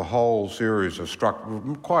accompanied with a whole series of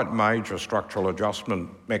quite major structural adjustment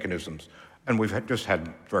mechanisms, and we've just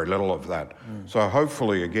had very little of that. So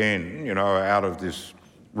hopefully, again, out of this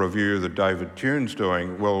review that David Tune's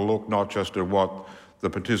doing, we'll look not just at what the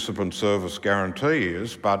participant service guarantee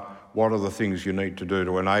is, but what are the things you need to do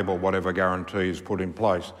to enable whatever guarantee is put in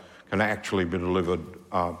place can actually be delivered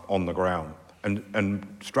on the ground.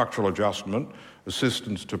 And structural adjustment,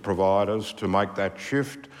 assistance to providers to make that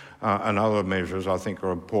shift, and other measures I think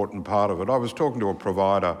are an important part of it. I was talking to a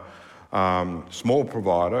provider, small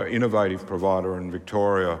provider, innovative provider in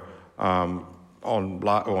Victoria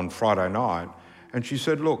on Friday night, and she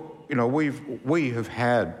said, look, we have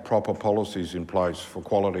had proper policies in place for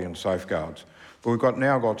quality and safeguards, but we've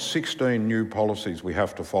now got 16 new policies we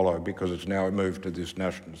have to follow because it's now moved to this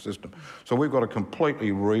national system. So we've got to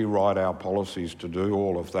completely rewrite our policies to do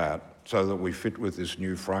all of that so that we fit with this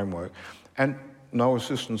new framework, and no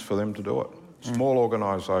assistance for them to do it. Small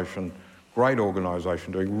organisation, great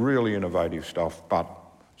organisation, doing really innovative stuff, but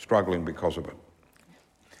struggling because of it.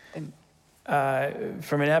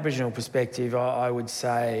 From an Aboriginal perspective, I would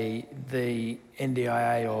say the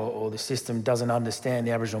NDIA or the system doesn't understand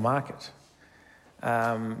the Aboriginal market.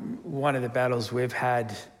 One of the battles we've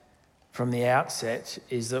had from the outset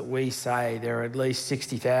is that we say there are at least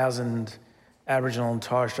 60,000 Aboriginal and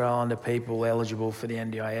Torres Strait Islander people eligible for the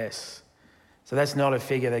NDIS. So that's not a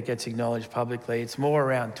figure that gets acknowledged publicly. It's more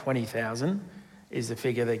around 20,000 is the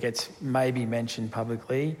figure that gets maybe mentioned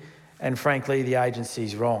publicly. And frankly, the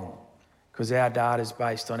agency's wrong, because our data is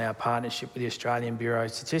based on our partnership with the Australian Bureau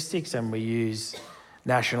of Statistics, and we use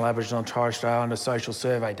National Aboriginal and Torres Strait Islander social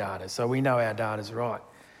survey data. So we know our data's right.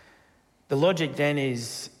 The logic then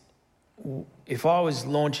is, if I was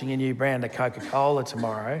launching a new brand of Coca-Cola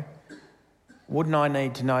tomorrow, wouldn't I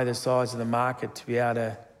need to know the size of the market to be able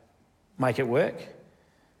to make it work?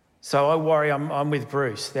 So I worry, I'm with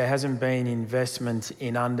Bruce. There hasn't been investment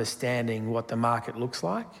in understanding what the market looks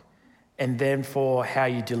like and therefore how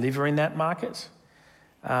you deliver in that market.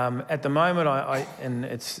 At the moment, and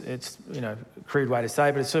it's a crude way to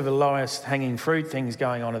say, but it's sort of the lowest hanging fruit things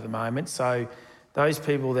going on at the moment. So those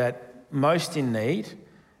people that most in need,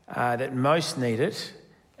 that most need it,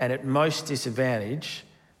 and at most disadvantage,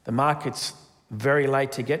 the market's very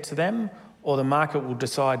late to get to them, or the market will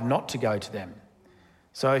decide not to go to them.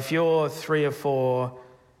 So if you're 3 or 4,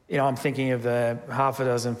 I'm thinking of the half a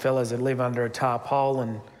dozen fellas that live under a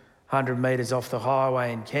tarpaulin 100 metres off the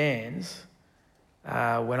highway in Cairns.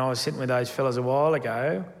 When I was sitting with those fellas a while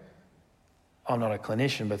ago, I'm not a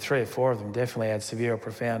clinician, but 3 or 4 of them definitely had severe or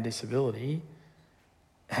profound disability.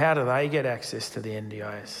 How do they get access to the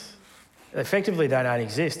NDIS? Effectively, they don't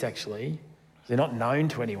exist, actually. They're not known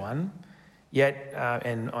to anyone. Yet,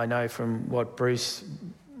 and I know from what Bruce,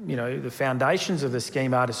 the foundations of the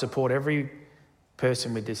scheme are to support every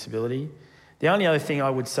person with disability. The only other thing I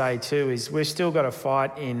would say too is we've still got to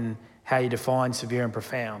fight in how you define severe and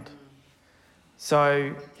profound.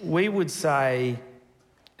 So we would say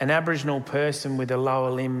an Aboriginal person with a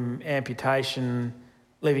lower limb amputation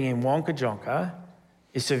living in Wonkajonka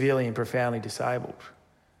is severely and profoundly disabled.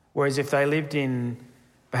 Whereas if they lived in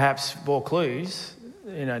perhaps Vaucluse,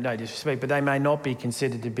 no disrespect, but they may not be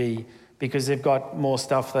considered to be, because they've got more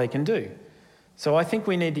stuff they can do. So I think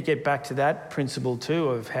we need to get back to that principle too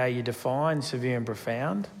of how you define severe and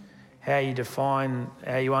profound, how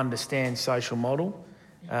you understand social model.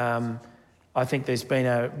 I think there's been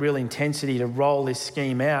a real intensity to roll this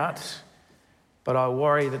scheme out, but I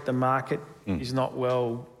worry that the market is not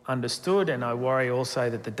well understood, and I worry also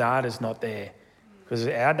that the data's not there, because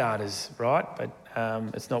our data's right, but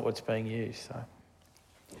it's not what's being used. So.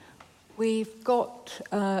 We've got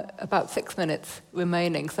about 6 minutes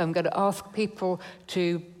remaining, so I'm going to ask people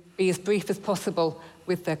to be as brief as possible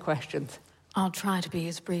with their questions. I'll try to be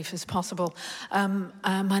as brief as possible.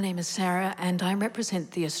 My name is Sarah, and I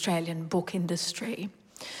represent the Australian book industry.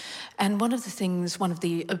 And one of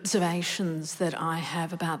the observations that I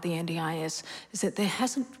have about the NDIS is that there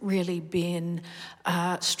hasn't really been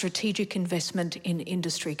strategic investment in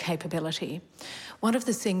industry capability. One of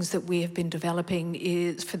the things that we have been developing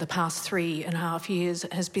is, for the past 3.5 years,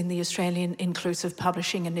 has been the Australian Inclusive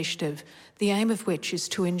Publishing Initiative, the aim of which is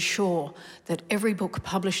to ensure that every book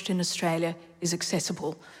published in Australia is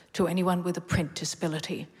accessible to anyone with a print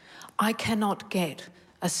disability. I cannot get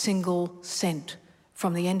a single cent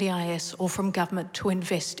from the NDIS or from government to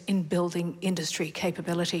invest in building industry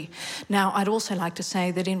capability. Now, I'd also like to say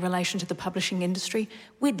that in relation to the publishing industry,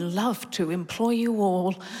 we'd love to employ you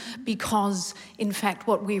all because, in fact,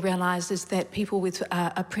 what we realise is that people with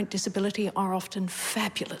a print disability are often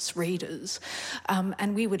fabulous readers.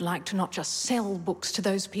 And we would like to not just sell books to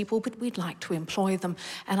those people, but we'd like to employ them.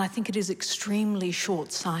 And I think it is extremely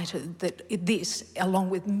short-sighted that this, along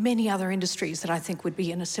with many other industries that I think would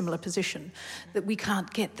be in a similar position, that we can't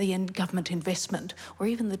get the government investment or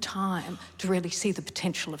even the time to really see the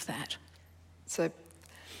potential of that. So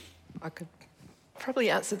I could probably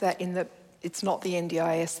answer that in that it's not the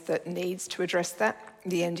NDIS that needs to address that.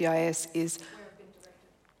 The NDIS is...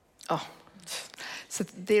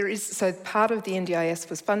 So part of the NDIS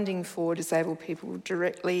was funding for disabled people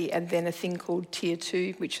directly, and then a thing called Tier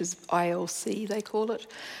 2, which is ILC, they call it,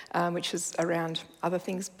 which is around other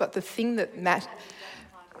things. But the thing that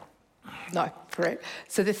No, correct.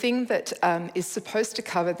 So the thing that is supposed to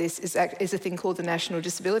cover this is a thing called the National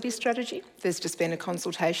Disability Strategy. There's just been a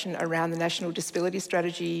consultation around the National Disability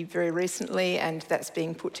Strategy very recently, and that's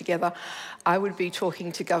being put together. I would be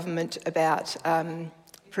talking to government about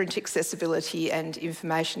print accessibility and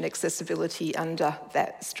information accessibility under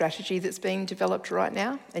that strategy that's being developed right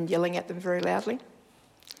now, and yelling at them very loudly.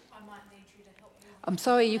 I'm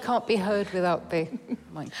sorry, you can't be heard without the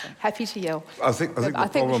microphone. Happy to yell. I think the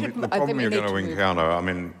problem you're going to encounter, I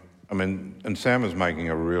mean, and Sam is making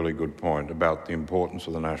a really good point about the importance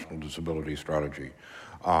of the National Disability Strategy.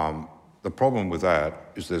 The problem with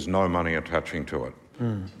that is there's no money attaching to it.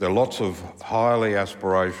 There are lots of highly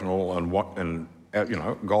aspirational and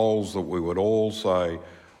goals that we would all say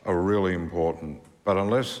are really important, but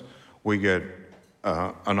unless we get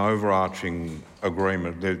an overarching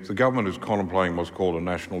agreement. The government is contemplating what's called a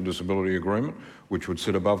National Disability Agreement, which would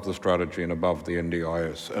sit above the strategy and above the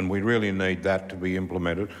NDIS. And we really need that to be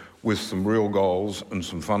implemented with some real goals and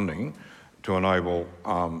some funding to enable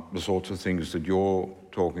the sorts of things that you're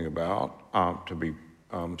talking about to be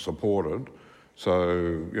supported.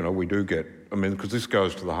 So, we do get, because this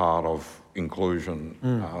goes to the heart of inclusion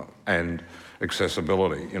and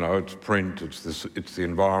accessibility. It's print, it's the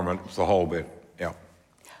environment, it's the whole bit. Yeah.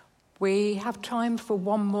 We have time for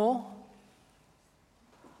one more.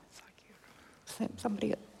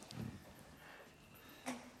 Somebody.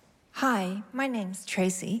 Hi, my name's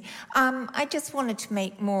Tracy. I just wanted to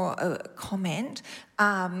make more a comment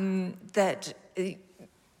that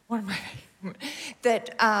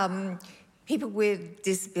people with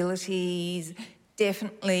disabilities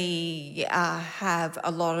definitely have a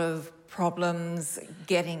lot of problems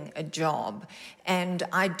getting a job, and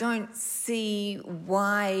I don't see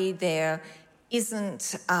why there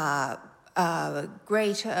isn't a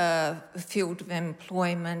greater field of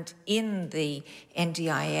employment in the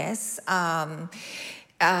NDIS.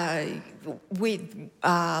 With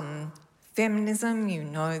feminism,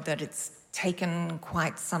 that it's taken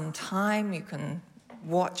quite some time. You can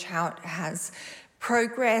watch how it has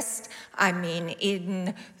progressed.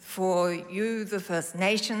 For you, the First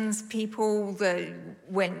Nations people,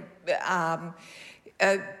 when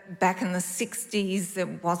back in the 60s,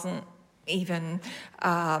 there wasn't even,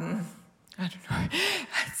 I don't know.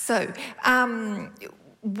 So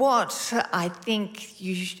what I think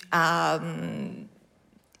you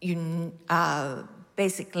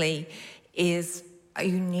basically is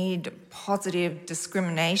you need positive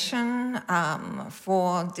discrimination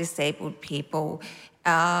for disabled people.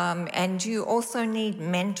 And you also need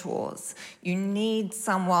mentors. You need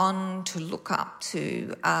someone to look up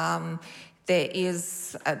to. There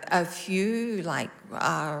is a few, like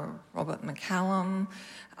Robert McCallum,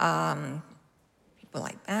 people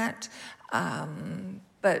like that.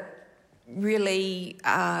 But really,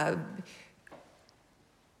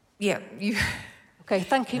 Okay,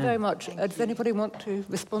 thank you very much. Does anybody want to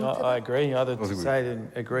respond to that? I agree. Others say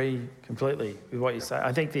than agree completely with what you say.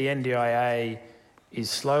 I think the NDIA is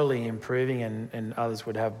slowly improving, and others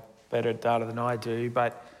would have better data than I do,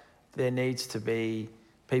 but there needs to be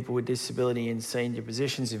people with disability in senior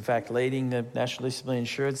positions, in fact, leading the National Disability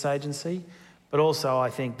Insurance Agency. But also I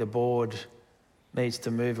think the board needs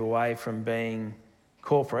to move away from being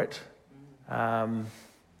corporate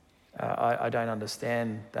I don't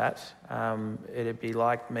understand that. It'd be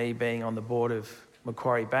like me being on the board of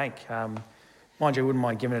Macquarie Bank. Mind you, I wouldn't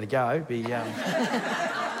mind giving it a go. Be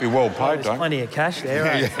well paid, there's plenty of cash there.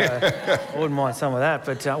 Right? So I wouldn't mind some of that,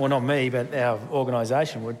 but well, not me, but our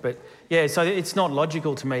organisation would. But yeah, so it's not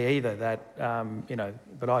logical to me either. That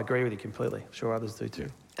but I agree with you completely. I'm sure others do too.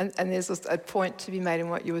 And there's a point to be made in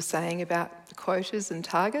what you were saying about quotas and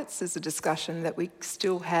targets. There's a discussion that we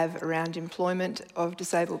still have around employment of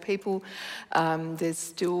disabled people. There's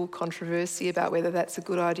still controversy about whether that's a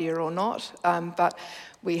good idea or not. But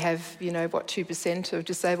we have, 2% of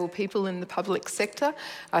disabled people in the public sector.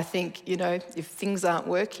 I think, if things aren't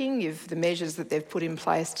working, if the measures that they've put in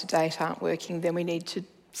place to date aren't working, then we need to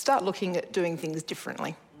start looking at doing things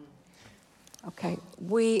differently. Okay,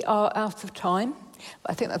 we are out of time.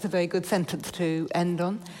 I think that's a very good sentence to end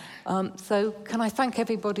on. So can I thank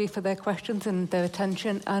everybody for their questions and their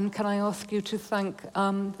attention, and can I ask you to thank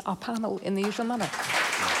our panel in the usual manner?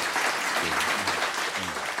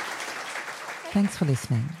 Thanks for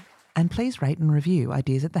listening, and please rate and review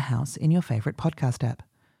Ideas at the House in your favourite podcast app.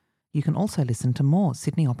 You can also listen to more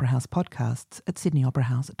Sydney Opera House podcasts at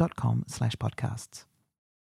sydneyoperahouse.com/podcasts.